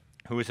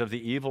 who is of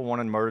the evil one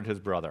and murdered his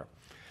brother.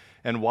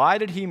 And why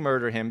did he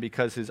murder him?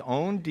 Because his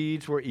own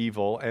deeds were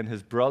evil and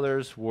his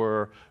brothers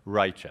were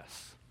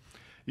righteous.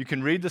 You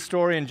can read the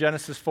story in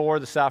Genesis 4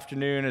 this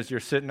afternoon as you're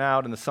sitting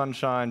out in the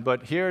sunshine,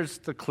 but here's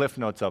the cliff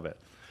notes of it.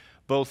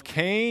 Both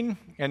Cain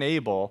and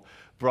Abel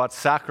brought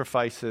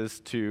sacrifices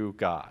to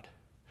God.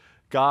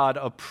 God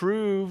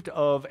approved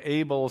of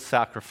Abel's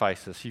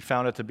sacrifices. He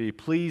found it to be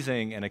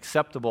pleasing and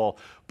acceptable,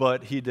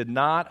 but he did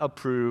not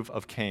approve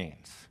of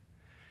Cain's.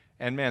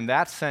 And man,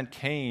 that sent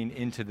Cain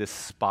into this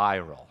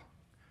spiral.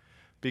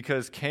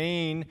 Because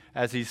Cain,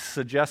 as he's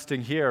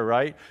suggesting here,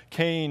 right?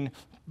 Cain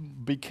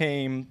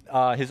became,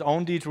 his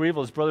own deeds were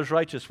evil, his brother's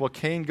righteous. Well,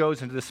 Cain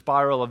goes into the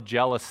spiral of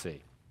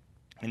jealousy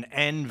and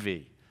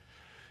envy.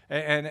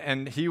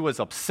 And he was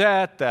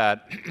upset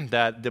that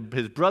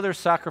his brother's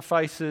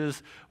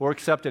sacrifices were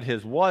accepted,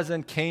 his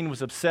wasn't. Cain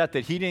was upset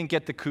that he didn't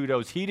get the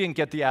kudos, he didn't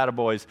get the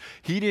attaboys,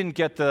 he didn't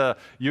get the,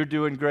 you're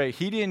doing great.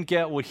 He didn't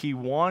get what he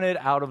wanted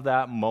out of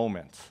that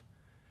moment.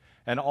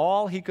 And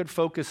all he could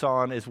focus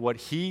on is what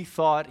he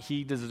thought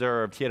he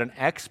deserved. He had an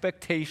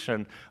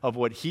expectation of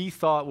what he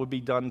thought would be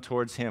done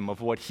towards him,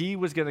 of what he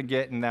was going to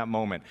get in that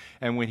moment.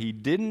 And when he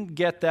didn't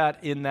get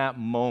that in that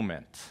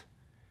moment,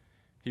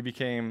 he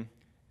became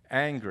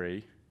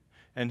angry,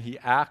 and he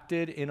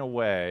acted in a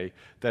way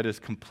that is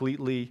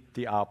completely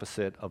the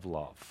opposite of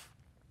love.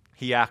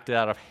 He acted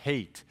out of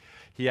hate.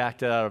 He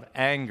acted out of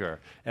anger,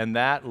 and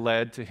that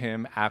led to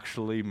him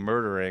actually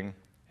murdering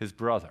his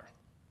brother.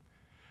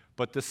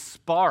 But the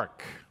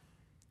spark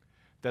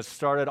that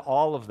started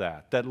all of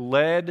that, that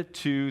led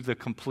to the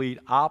complete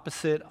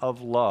opposite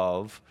of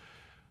love,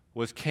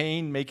 was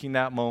Cain making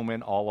that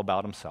moment all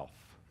about himself.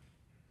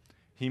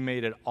 He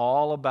made it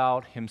all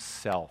about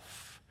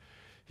himself.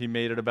 He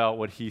made it about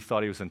what he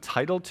thought he was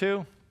entitled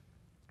to,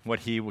 what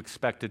he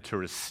expected to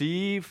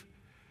receive,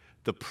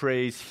 the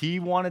praise he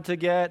wanted to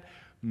get,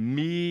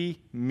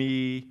 me,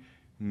 me,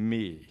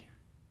 me.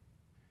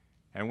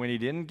 And when he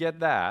didn't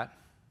get that,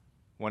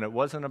 when it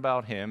wasn't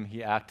about him,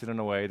 he acted in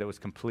a way that was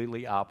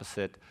completely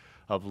opposite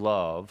of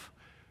love.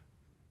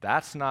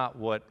 That's not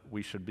what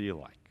we should be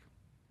like.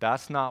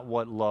 That's not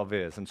what love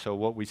is. And so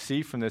what we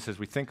see from this is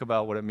we think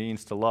about what it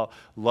means to love.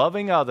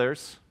 Loving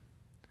others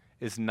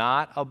is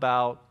not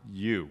about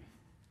you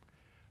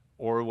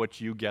or what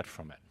you get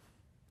from it.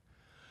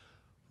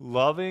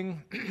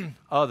 Loving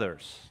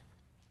others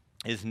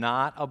is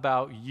not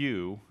about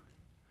you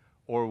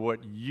or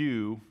what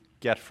you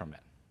get from it.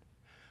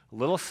 A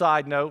little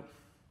side note,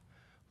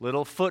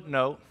 little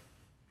footnote,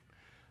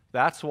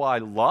 that's why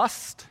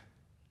lust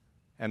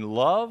and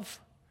love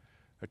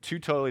are two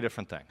totally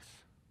different things.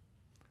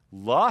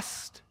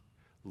 Lust,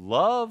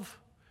 love,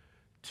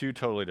 two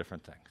totally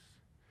different things.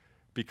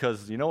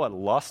 Because you know what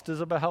lust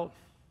is about?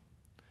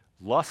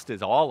 Lust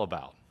is all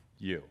about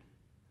you.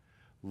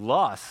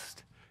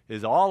 Lust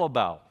is all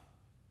about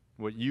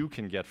what you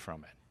can get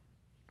from it.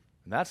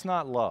 And that's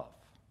not love.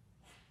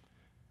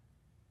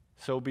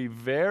 So be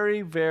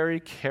very, very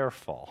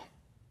careful.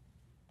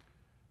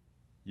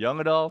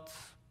 Young adults,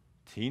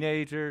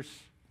 teenagers,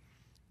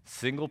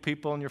 single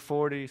people in your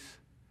 40s,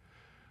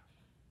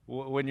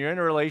 when you're in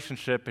a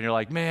relationship and you're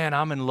like, man,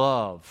 I'm in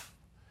love.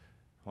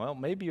 Well,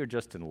 maybe you're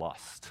just in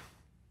lust.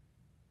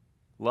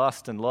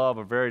 Lust and love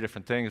are very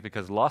different things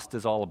because lust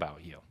is all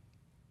about you.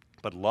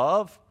 But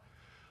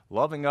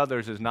loving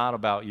others is not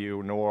about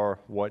you nor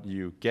what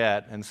you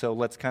get. And so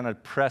let's kind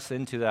of press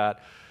into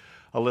that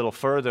a little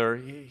further.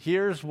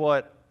 Here's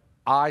what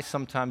I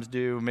sometimes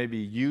do, maybe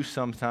you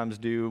sometimes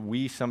do,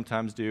 we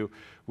sometimes do.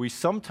 We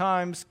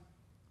sometimes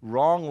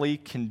wrongly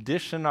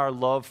condition our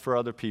love for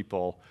other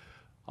people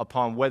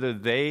upon whether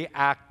they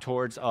act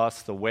towards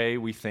us the way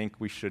we think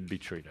we should be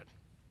treated.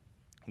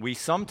 We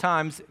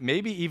sometimes,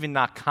 maybe even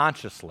not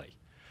consciously,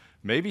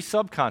 maybe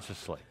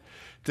subconsciously,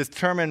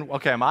 determine,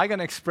 okay, am I going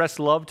to express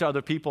love to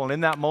other people? And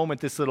in that moment,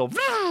 this little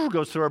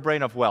goes through our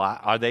brain of, well,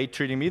 are they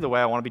treating me the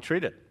way I want to be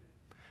treated?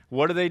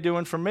 What are they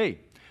doing for me?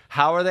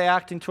 How are they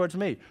acting towards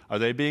me? Are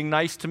they being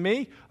nice to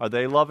me? Are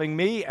they loving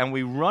me? And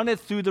we run it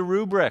through the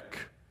rubric.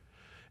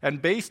 And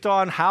based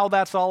on how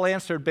that's all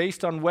answered,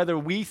 based on whether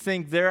we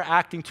think they're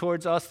acting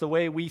towards us the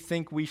way we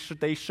think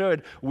they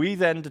should, we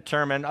then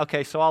determine,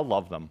 okay, so I'll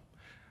love them.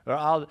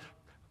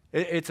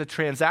 It's a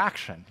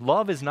transaction.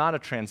 Love is not a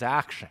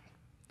transaction.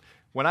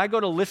 When I go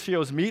to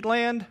Liscio's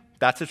Meatland,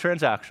 that's a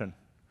transaction.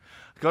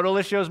 Go to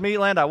Liscio's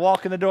Meatland, I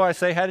walk in the door, I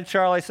say hey to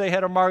Charlie, I say hey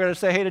to Margaret, I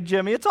say hey to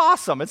Jimmy. It's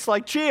awesome. It's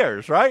like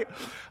cheers, right?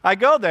 I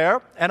go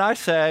there and I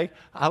say,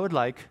 I would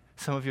like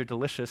some of your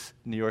delicious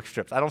New York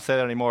strips. I don't say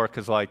that anymore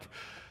because like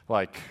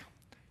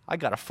I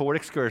got a Ford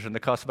Excursion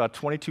that costs about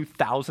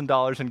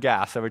 $22,000 in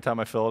gas every time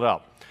I fill it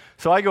up.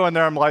 So I go in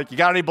there, I'm like, you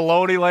got any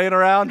bologna laying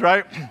around,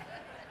 right?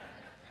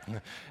 And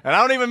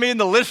I don't even mean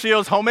the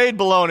Liscio's homemade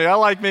bologna.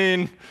 I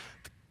mean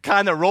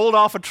kind of rolled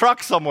off a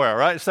truck somewhere,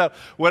 right? So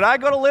when I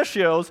go to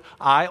Liscio's,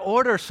 I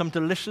order some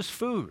delicious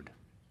food,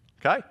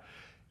 okay?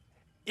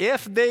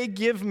 If they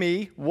give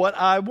me what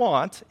I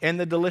want and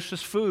the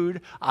delicious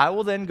food, I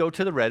will then go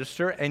to the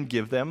register and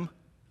give them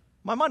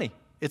my money.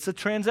 It's a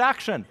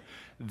transaction.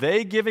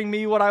 They giving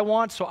me what I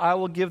want, so I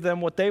will give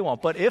them what they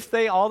want. But if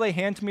all they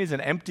hand to me is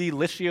an empty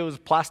Liscio's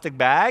plastic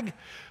bag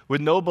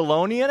with no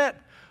bologna in it,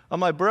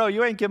 I'm like, bro,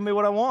 you ain't giving me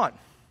what I want.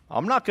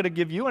 I'm not going to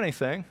give you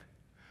anything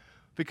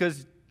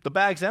because the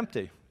bag's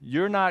empty.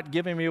 You're not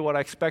giving me what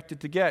I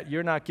expected to get.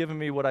 You're not giving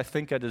me what I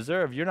think I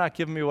deserve. You're not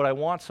giving me what I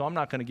want, so I'm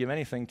not going to give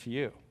anything to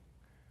you.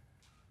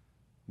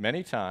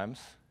 Many times,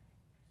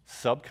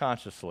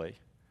 subconsciously,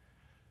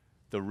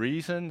 the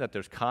reason that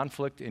there's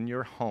conflict in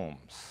your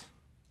homes,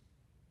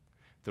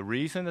 the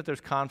reason that there's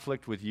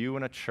conflict with you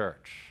in a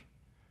church,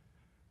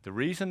 the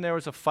reason there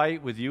was a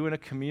fight with you in a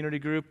community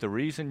group, the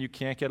reason you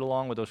can't get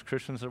along with those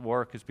Christians at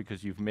work is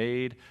because you've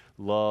made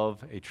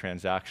love a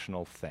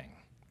transactional thing.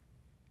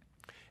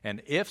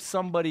 And if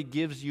somebody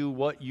gives you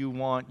what you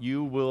want,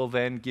 you will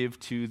then give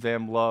to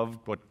them love.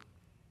 What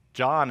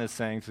John is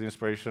saying through the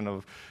inspiration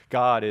of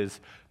God is,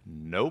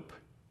 nope.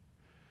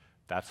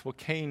 That's what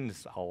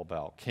Cain's all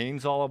about.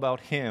 Cain's all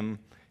about him.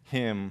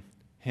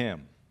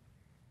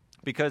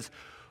 Because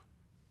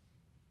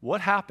what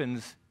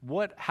happens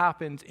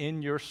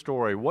in your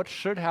story, what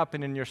should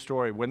happen in your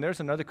story when there's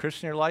another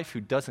Christian in your life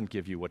who doesn't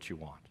give you what you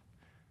want?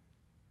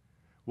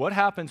 What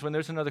happens when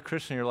there's another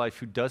Christian in your life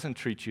who doesn't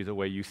treat you the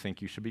way you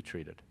think you should be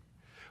treated?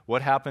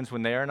 What happens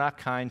when they are not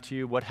kind to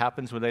you? What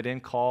happens when they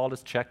didn't call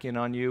to check in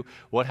on you?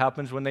 What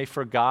happens when they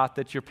forgot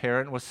that your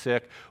parent was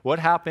sick? What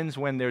happens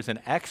when there's an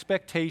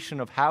expectation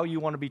of how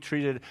you want to be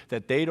treated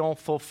that they don't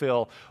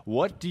fulfill?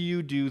 What do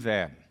you do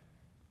then?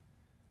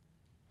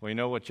 Well, you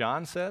know what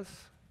John says?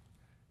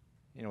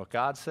 You know what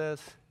God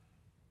says?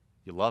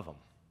 You love them.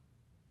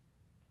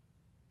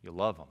 You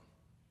love them.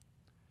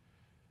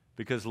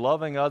 Because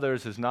loving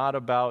others is not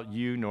about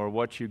you nor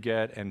what you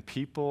get, and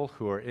people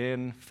who are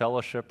in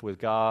fellowship with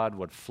God,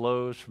 what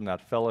flows from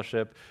that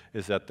fellowship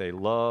is that they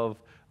love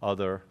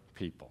other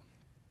people.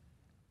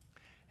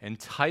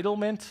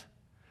 Entitlement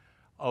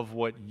of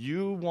what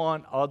you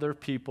want other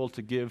people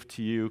to give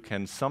to you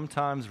can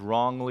sometimes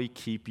wrongly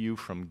keep you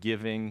from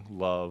giving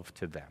love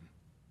to them.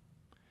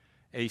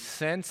 A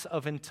sense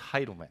of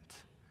entitlement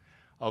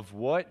of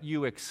what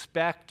you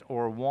expect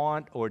or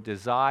want or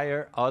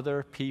desire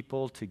other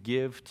people to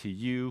give to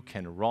you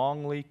can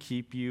wrongly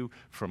keep you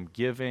from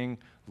giving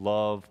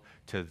love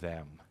to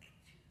them.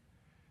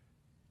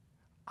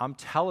 I'm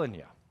telling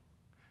you,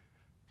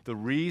 the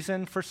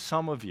reason for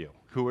some of you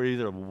who are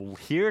either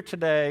here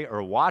today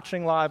or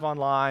watching live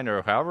online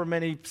or however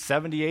many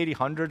 70, 80,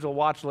 hundreds will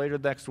watch later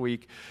next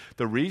week,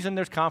 the reason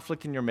there's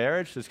conflict in your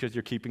marriage is because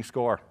you're keeping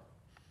score.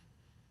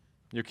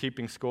 You're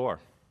keeping score.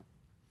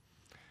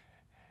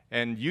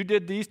 And you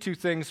did these two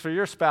things for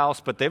your spouse,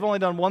 but they've only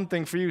done one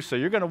thing for you, so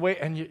you're going to wait,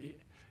 and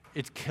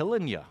it's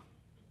killing you.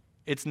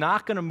 It's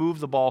not going to move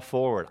the ball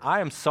forward.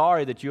 I am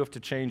sorry that you have to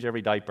change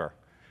every diaper.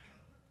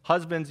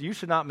 Husbands, you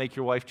should not make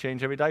your wife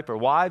change every diaper.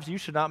 Wives, you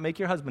should not make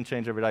your husband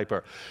change every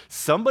diaper.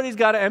 Somebody's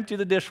got to empty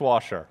the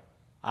dishwasher.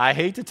 I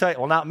hate to tell you,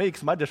 well, not me,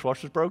 because my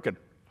dishwasher's broken.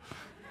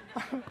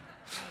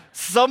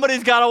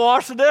 Somebody's got to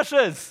wash the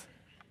dishes,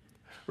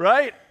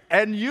 right?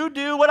 And you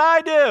do what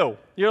I do.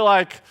 You're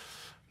like,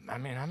 I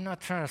mean, I'm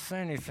not trying to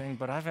say anything,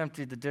 but I've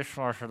emptied the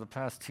dishwasher the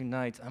past 2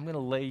 nights. I'm going to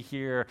lay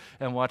here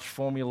and watch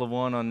Formula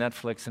One on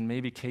Netflix, and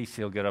maybe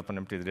Casey will get up and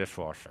empty the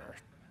dishwasher.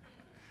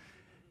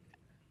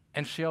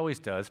 And she always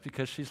does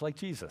because she's like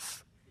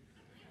Jesus.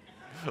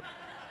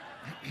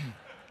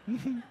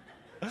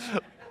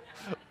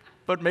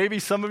 But maybe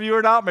some of you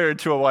are not married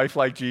to a wife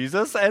like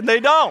Jesus, and they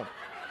don't.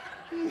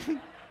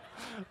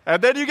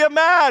 And then you get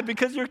mad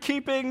because you're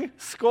keeping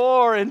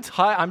score.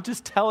 I'm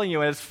just telling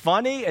you, and it's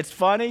funny.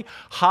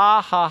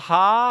 Ha, ha,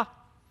 ha.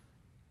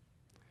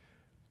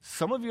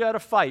 Some of you had a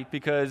fight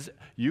because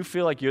you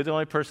feel like you're the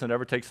only person that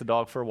ever takes the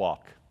dog for a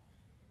walk.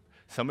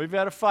 Some of you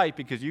had a fight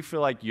because you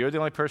feel like you're the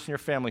only person in your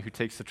family who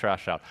takes the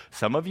trash out.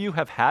 Some of you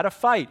have had a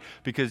fight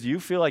because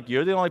you feel like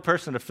you're the only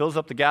person that fills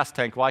up the gas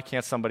tank. Why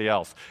can't somebody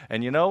else?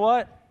 And you know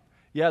what?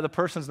 Yeah, the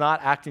person's not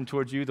acting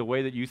towards you the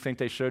way that you think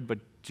they should, but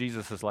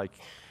Jesus is like,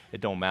 it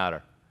don't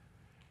matter.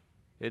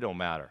 It don't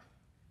matter.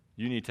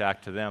 You need to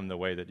act to them the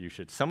way that you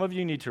should. Some of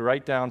you need to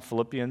write down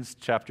Philippians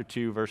chapter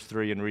 2, verse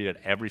 3, and read it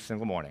every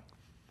single morning.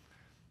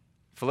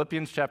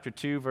 Philippians chapter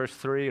 2, verse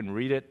 3, and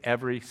read it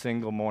every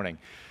single morning.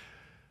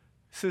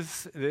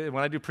 This is, when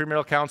I do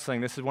premarital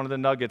counseling, this is one of the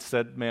nuggets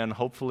that, man,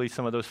 hopefully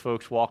some of those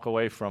folks walk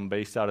away from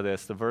based out of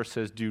this. The verse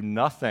says, do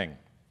nothing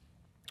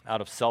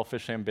out of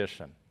selfish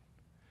ambition,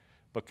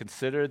 but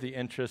consider the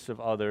interests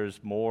of others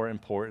more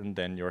important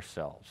than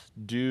yourselves.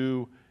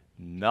 Do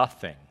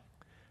nothing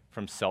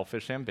from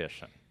selfish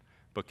ambition,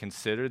 but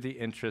consider the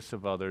interests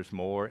of others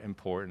more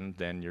important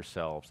than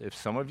yourselves. If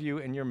some of you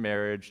in your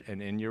marriage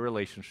and in your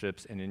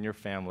relationships and in your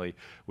family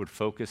would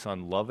focus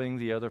on loving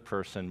the other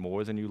person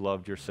more than you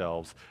loved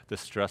yourselves, the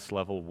stress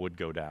level would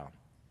go down.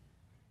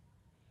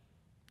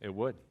 It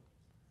would.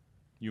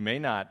 You may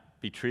not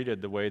be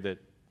treated the way that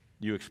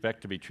you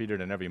expect to be treated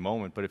in every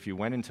moment, but if you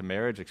went into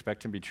marriage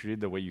expecting to be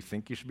treated the way you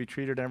think you should be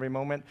treated in every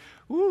moment,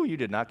 you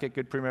did not get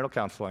good premarital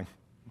counseling.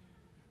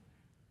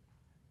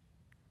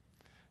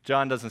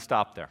 John doesn't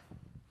stop there.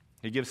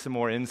 He gives some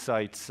more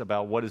insights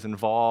about what is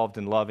involved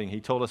in loving.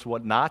 He told us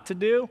what not to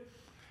do,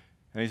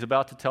 and he's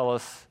about to tell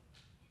us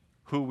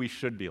who we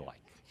should be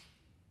like,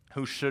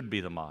 who should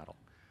be the model.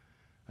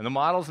 And the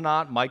model's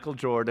not Michael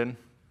Jordan.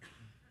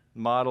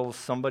 The model's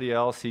somebody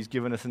else. He's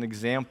given us an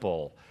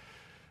example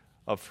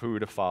of who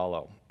to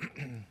follow.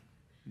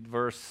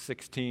 Verse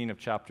 16 of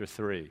chapter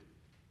 3.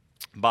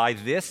 By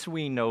this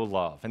we know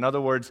love. In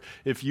other words,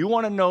 if you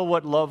want to know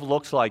what love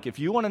looks like, if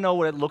you want to know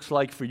what it looks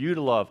like for you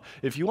to love,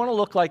 if you want to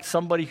look like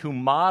somebody who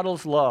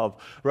models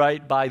love,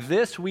 right? By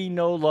this we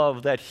know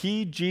love, that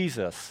he,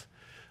 Jesus,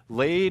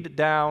 laid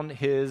down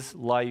his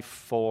life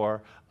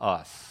for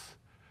us.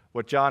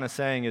 What John is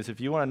saying is,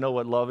 if you want to know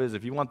what love is,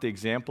 if you want the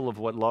example of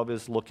what love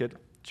is, look at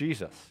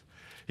Jesus.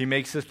 He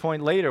makes this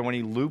point later when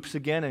he loops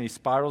again and he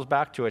spirals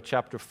back to it,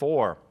 chapter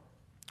 4,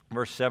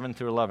 verse 7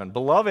 through 11.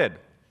 Beloved,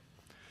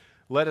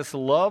 let us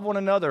love one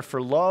another, for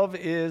love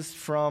is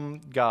from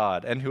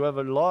God. And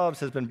whoever loves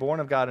has been born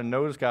of God and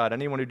knows God.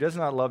 Anyone who does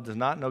not love does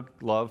not know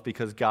love,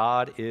 because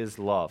God is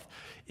love.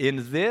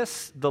 In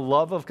this, the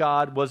love of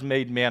God was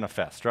made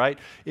manifest, right?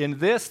 In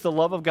this, the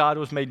love of God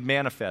was made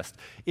manifest.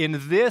 In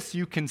this,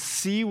 you can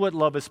see what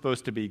love is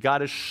supposed to be.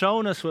 God has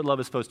shown us what love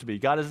is supposed to be.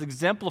 God has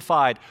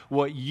exemplified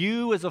what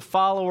you as a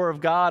follower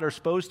of God are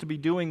supposed to be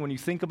doing when you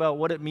think about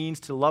what it means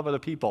to love other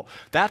people.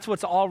 That's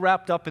what's all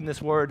wrapped up in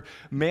this word,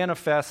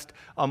 manifest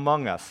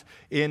among us.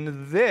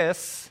 In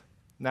this,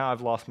 now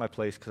I've lost my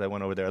place because I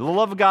went over there. The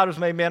love of God was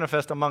made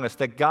manifest among us,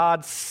 that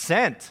God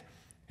sent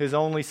his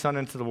only Son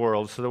into the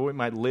world so that we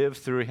might live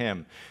through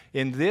him.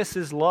 In this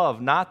is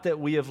love, not that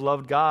we have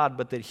loved God,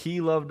 but that he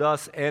loved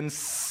us and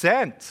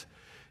sent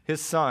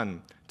his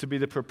Son to be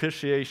the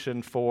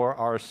propitiation for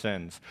our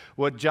sins.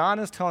 What John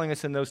is telling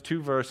us in those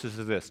two verses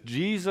is this: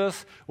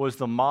 Jesus was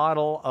the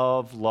model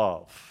of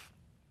love,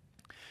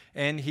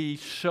 and he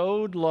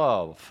showed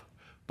love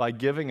by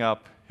giving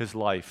up his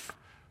life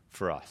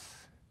for us.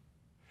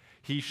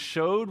 He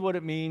showed what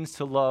it means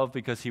to love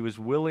because he was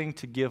willing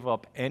to give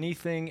up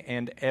anything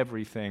and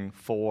everything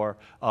for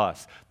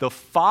us. The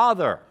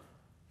Father,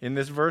 in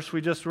this verse we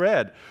just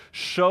read,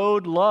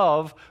 showed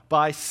love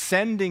by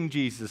sending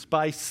Jesus,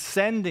 by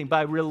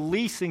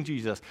releasing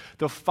Jesus.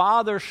 The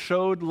Father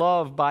showed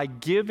love by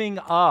giving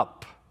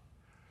up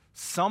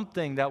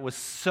something that was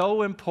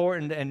so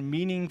important and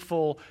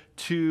meaningful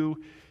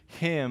to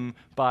him,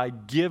 by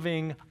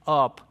giving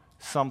up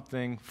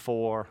something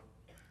for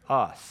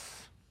us.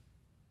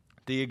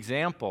 The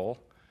example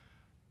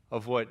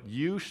of what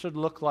you should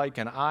look like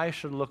and I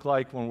should look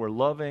like when we're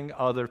loving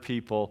other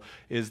people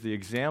is the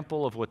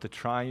example of what the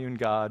triune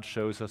God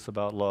shows us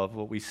about love,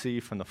 what we see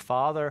from the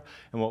Father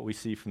and what we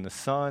see from the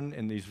Son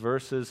in these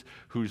verses,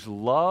 whose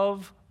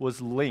love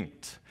was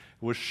linked,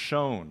 was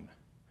shown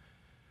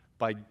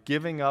by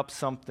giving up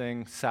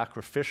something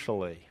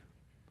sacrificially,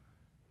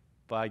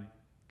 by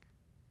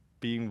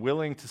being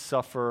willing to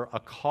suffer a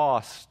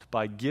cost,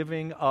 by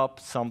giving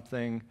up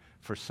something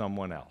for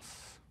someone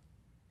else.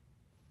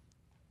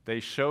 They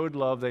showed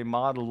love, they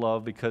modeled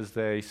love because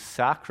they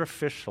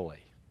sacrificially,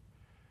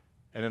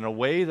 and in a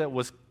way that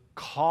was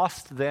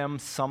cost them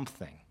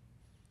something,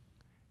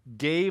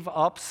 gave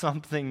up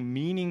something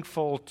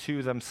meaningful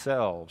to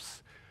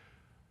themselves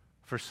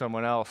for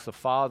someone else. The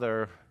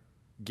Father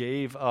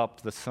gave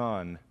up the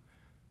Son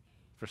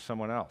for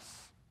someone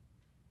else.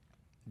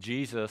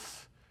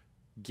 Jesus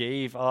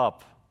gave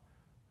up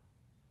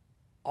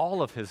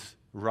all of his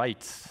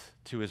rights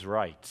to his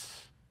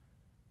rights.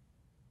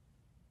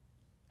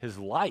 His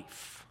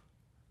life,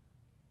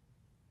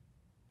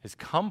 his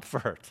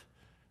comfort,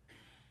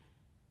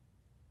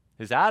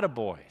 his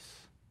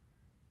attaboys,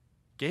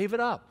 gave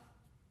it up.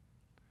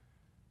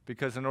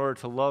 Because in order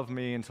to love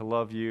me and to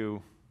love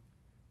you,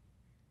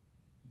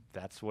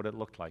 that's what it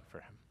looked like for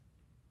him.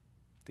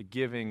 The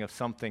giving of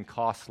something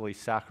costly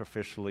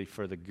sacrificially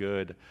for the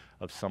good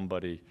of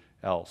somebody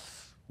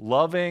else.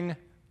 Loving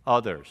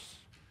others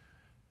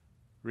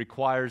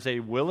requires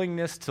a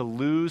willingness to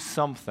lose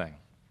something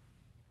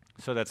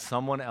so that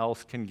someone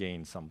else can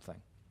gain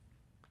something.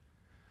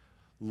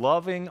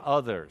 Loving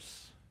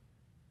others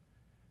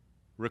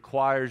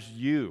requires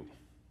you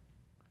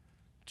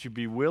to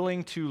be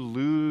willing to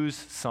lose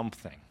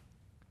something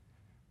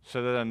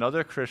so that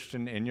another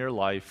Christian in your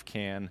life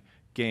can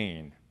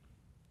gain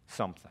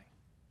something.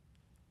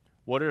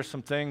 What are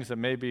some things that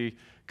maybe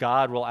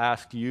God will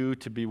ask you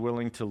to be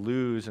willing to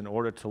lose in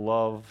order to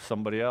love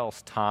somebody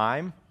else?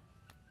 Time.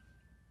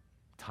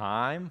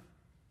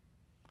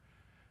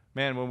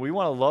 Man, when we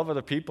want to love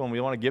other people and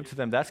we want to give to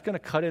them, that's going to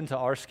cut into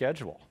our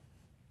schedule,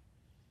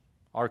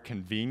 our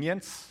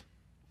convenience,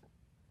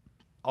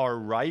 our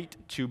right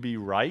to be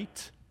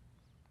right.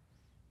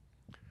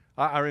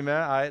 I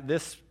remember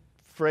this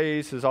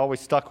phrase has always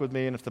stuck with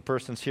me, and if the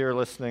person's here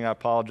listening, I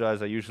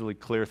apologize. I usually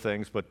clear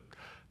things, but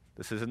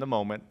this is in the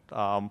moment.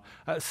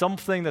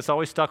 Something that's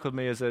always stuck with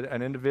me is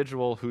an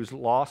individual who's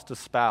lost a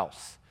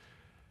spouse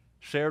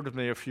shared with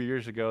me a few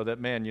years ago that,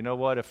 man, you know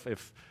what?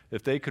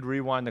 If they could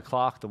rewind the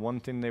clock, the one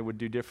thing they would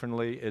do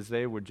differently is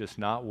they would just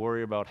not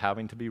worry about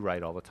having to be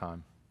right all the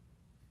time.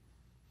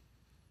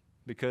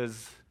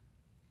 Because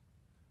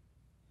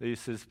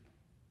this is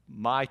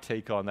my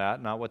take on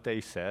that, not what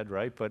they said,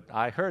 right? But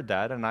I heard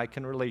that, and I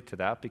can relate to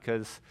that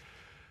because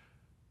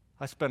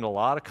I spend a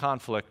lot of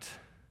conflict.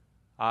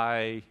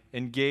 I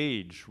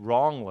engage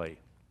wrongly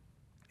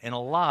in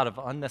a lot of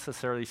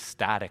unnecessarily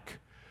static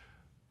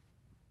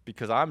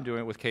because I'm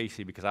doing it with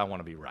Casey because I want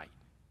to be right.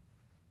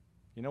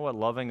 You know what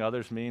loving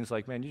others means?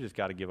 Like, man, you just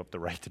got to give up the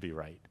right to be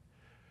right.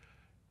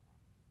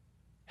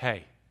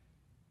 Hey,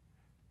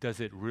 does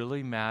it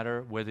really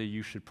matter whether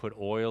you should put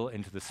oil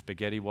into the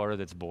spaghetti water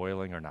that's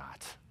boiling or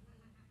not?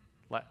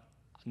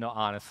 No,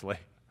 honestly.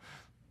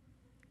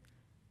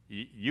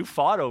 You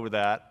fought over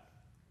that.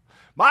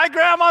 My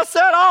grandma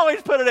said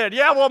always put it in.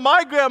 Yeah, well,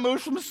 my grandma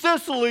who's from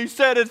Sicily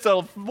said it's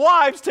a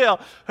wives'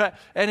 tale.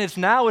 And it's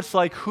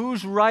like,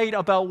 who's right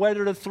about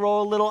whether to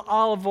throw a little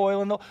olive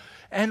oil in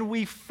and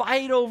we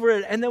fight over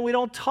it, and then we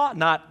don't talk.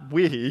 Not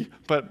we,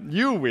 but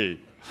we.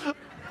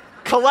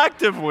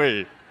 Collective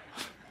we.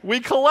 We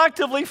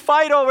collectively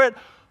fight over it.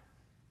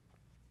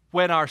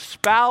 When our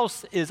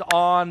spouse is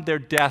on their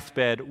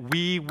deathbed,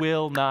 we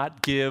will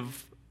not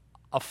give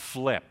a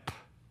flip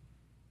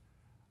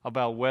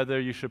about whether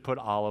you should put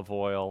olive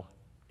oil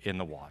in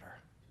the water.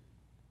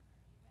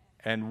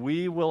 And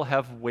we will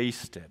have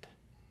wasted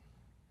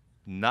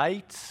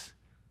nights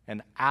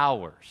and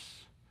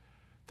hours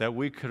that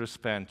we could have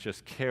spent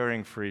just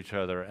caring for each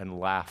other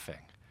and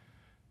laughing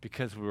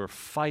because we were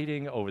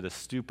fighting over the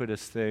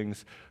stupidest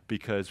things,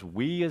 because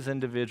we as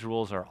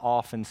individuals are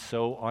often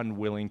so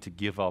unwilling to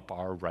give up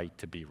our right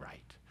to be right.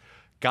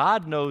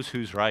 God knows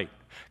who's right.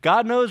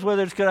 God knows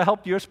whether it's going to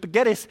help your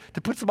spaghetti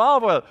to put some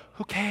olive oil.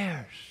 Who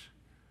cares?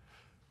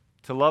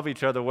 To love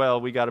each other well,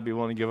 we got to be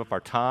willing to give up our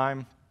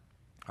time,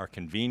 our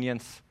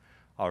convenience,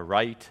 our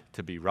right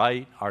to be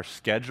right, our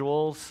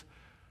schedules,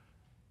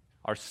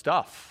 our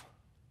stuff,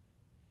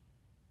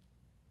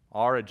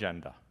 our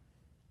agenda.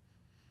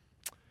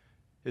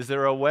 Is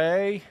there a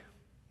way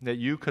that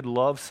you could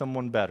love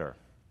someone better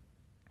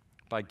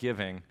by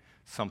giving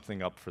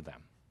something up for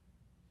them?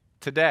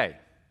 Today,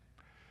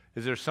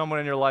 is there someone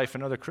in your life,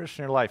 another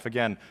Christian in your life?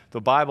 Again, the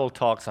Bible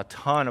talks a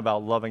ton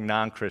about loving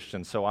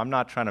non-Christians, so I'm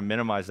not trying to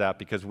minimize that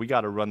because we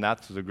got to run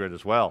that through the grid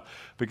as well.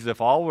 Because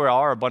if all we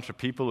are a bunch of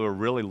people who are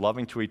really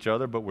loving to each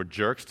other, but we're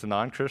jerks to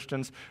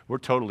non-Christians, we're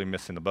totally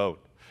missing the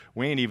boat.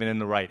 We ain't even in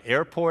the right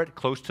airport,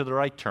 close to the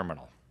right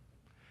terminal.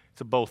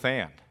 It's a both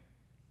and.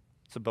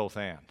 It's a both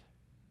and.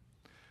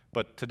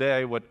 But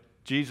today, what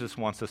Jesus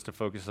wants us to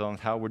focus on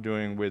is how we're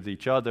doing with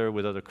each other,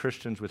 with other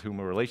Christians, with whom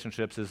we're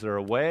relationships. Is there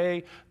a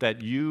way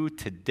that you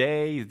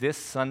today, this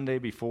Sunday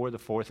before the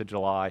 4th of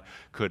July,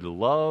 could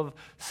love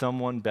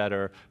someone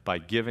better by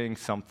giving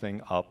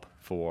something up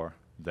for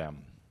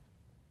them?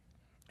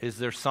 Is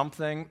there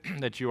something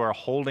that you are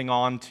holding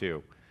on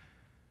to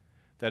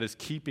that is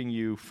keeping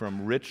you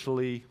from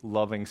richly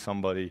loving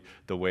somebody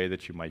the way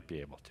that you might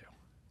be able to?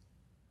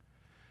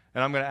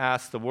 And I'm going to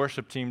ask the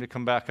worship team to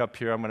come back up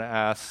here. I'm going to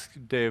ask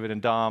David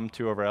and Dom,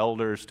 two of our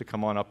elders, to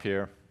come on up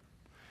here.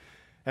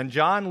 And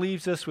John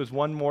leaves us with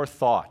one more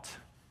thought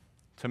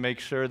to make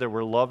sure that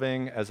we're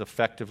loving as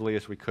effectively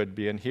as we could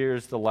be. And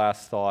here's the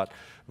last thought,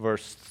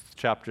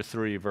 chapter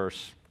 3,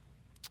 verse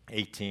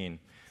 18.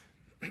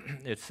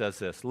 It says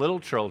this: "Little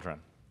children,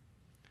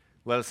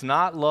 let us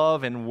not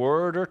love in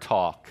word or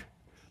talk,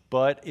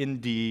 but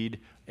in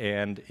deed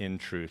and in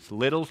truth."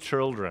 Little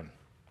children.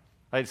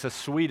 Right, it's a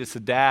sweet, it's a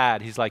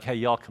dad. He's like, "Hey,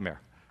 y'all come here.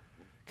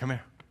 Come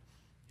here.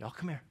 Y'all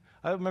come here."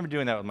 I remember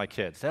doing that with my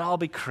kids. They'd all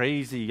be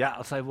crazy. Yeah,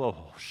 I'll say,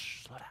 "Whoa,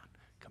 slow down.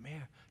 Come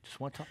here.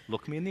 Just want to talk.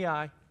 Look me in the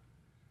eye."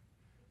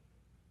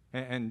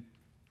 And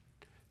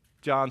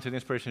John, through the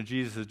inspiration of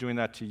Jesus, is doing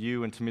that to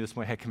you and to me this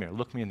morning. Hey, come here.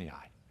 Look me in the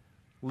eye.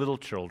 Little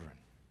children,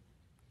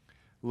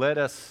 let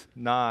us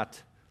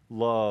not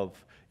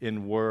love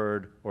in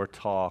word or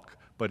talk,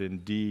 but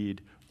in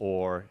deed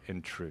or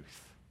in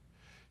truth.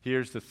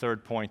 Here's the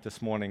third point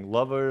this morning.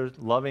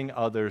 Loving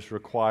others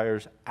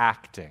requires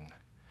acting,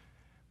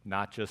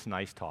 not just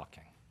nice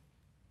talking.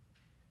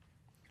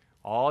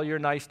 All your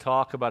nice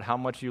talk about how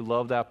much you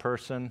love that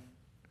person,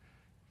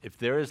 if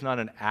there is not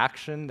an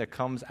action that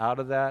comes out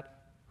of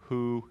that,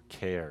 who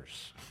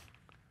cares?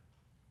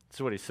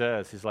 That's what he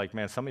says. He's like,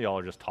 man, some of y'all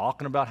are just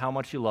talking about how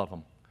much you love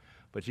them,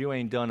 but you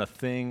ain't done a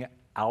thing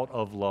out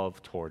of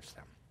love towards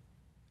them.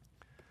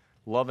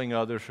 Loving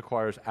others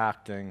requires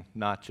acting,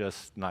 not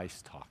just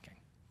nice talking.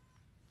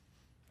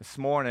 This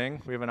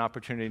morning, we have an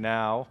opportunity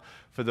now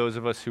for those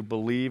of us who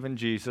believe in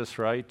Jesus,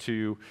 right,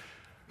 to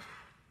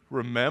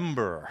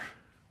remember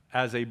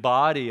as a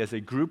body, as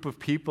a group of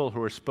people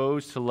who are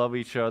supposed to love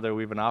each other,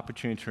 we have an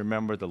opportunity to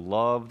remember the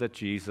love that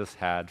Jesus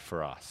had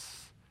for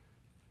us.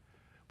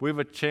 We have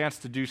a chance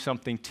to do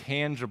something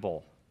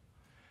tangible.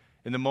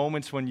 In the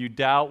moments when you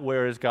doubt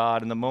where is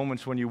God, in the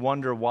moments when you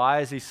wonder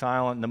why is he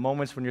silent, in the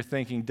moments when you're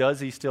thinking,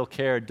 does he still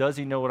care, does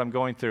he know what I'm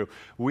going through,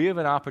 we have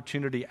an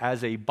opportunity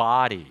as a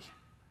body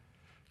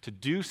to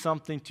do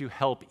something to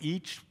help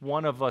each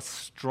one of us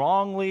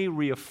strongly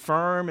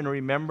reaffirm and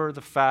remember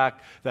the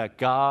fact that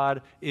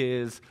God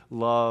is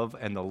love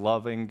and the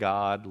loving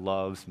God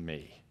loves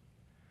me.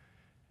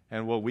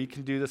 And what we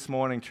can do this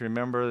morning to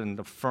remember and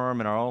affirm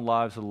in our own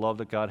lives the love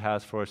that God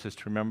has for us is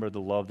to remember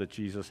the love that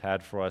Jesus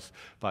had for us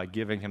by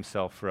giving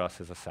himself for us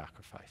as a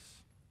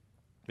sacrifice.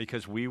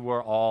 Because we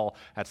were all,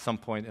 at some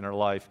point in our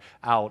life,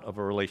 out of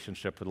a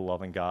relationship with a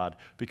loving God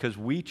because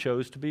we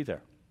chose to be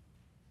there.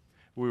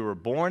 We were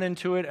born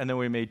into it, and then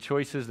we made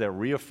choices that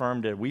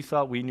reaffirmed it. We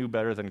thought we knew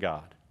better than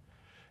God.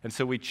 And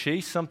so we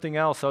chased something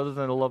else other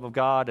than the love of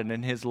God, and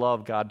in his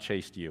love, God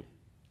chased you.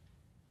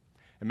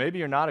 And maybe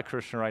you're not a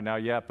Christian right now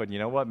yet, but you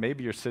know what?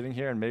 Maybe you're sitting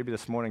here, and maybe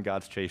this morning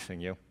God's chasing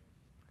you.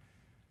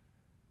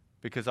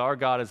 Because our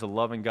God is a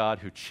loving God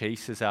who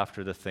chases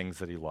after the things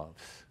that he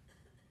loves.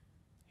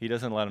 He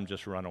doesn't let them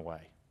just run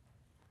away.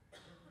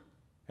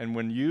 And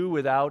when you,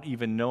 without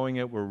even knowing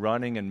it, were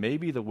running, and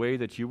maybe the way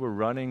that you were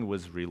running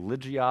was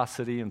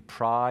religiosity and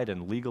pride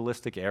and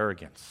legalistic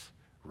arrogance,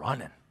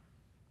 running.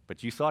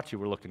 But you thought you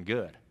were looking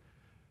good,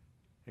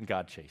 and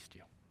God chased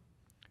you.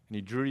 And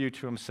he drew you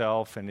to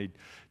himself, and he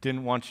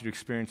didn't want you to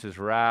experience his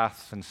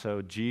wrath, and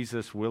so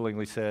Jesus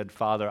willingly said,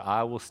 Father,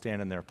 I will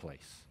stand in their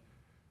place.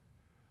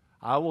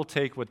 I will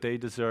take what they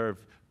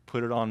deserve,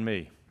 put it on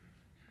me.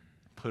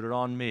 Put it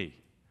on me,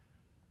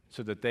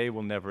 so that they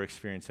will never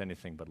experience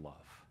anything but love.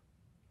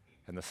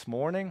 And this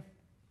morning,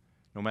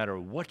 no matter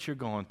what you're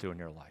going through in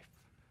your life,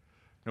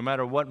 No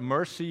matter what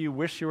mercy you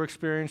wish you were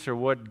experiencing or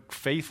what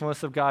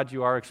faithfulness of God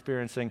you are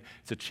experiencing,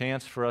 it's a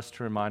chance for us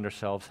to remind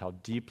ourselves how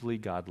deeply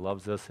God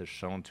loves us, has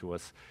shown to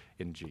us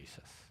in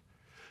Jesus.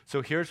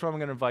 So here's what I'm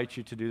going to invite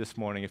you to do this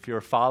morning. If you're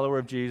a follower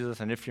of Jesus,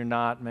 and if you're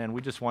not, man,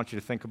 we just want you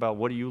to think about,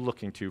 what are you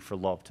looking to for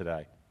love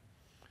today?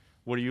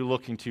 What are you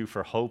looking to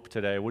for hope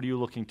today? What are you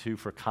looking to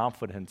for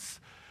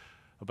confidence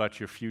about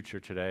your future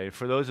today?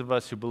 For those of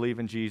us who believe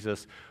in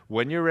Jesus,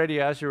 when you're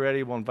ready, as you're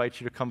ready, we'll invite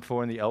you to come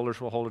forward, and the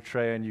elders will hold a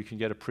tray, and you can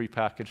get a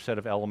prepackaged set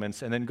of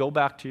elements, and then go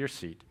back to your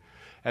seat.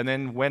 And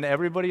then when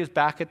everybody is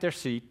back at their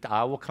seat,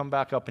 I will come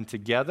back up, and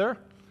together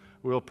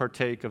we'll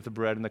partake of the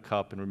bread and the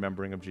cup in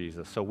remembering of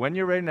Jesus. So when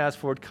you're ready and ask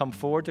for it, come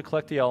forward to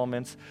collect the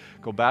elements,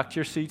 go back to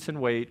your seats and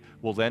wait.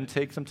 We'll then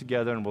take them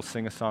together, and we'll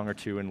sing a song or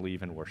two and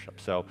leave and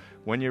worship. So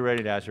when you're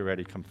ready and as you're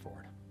ready, come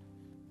forward.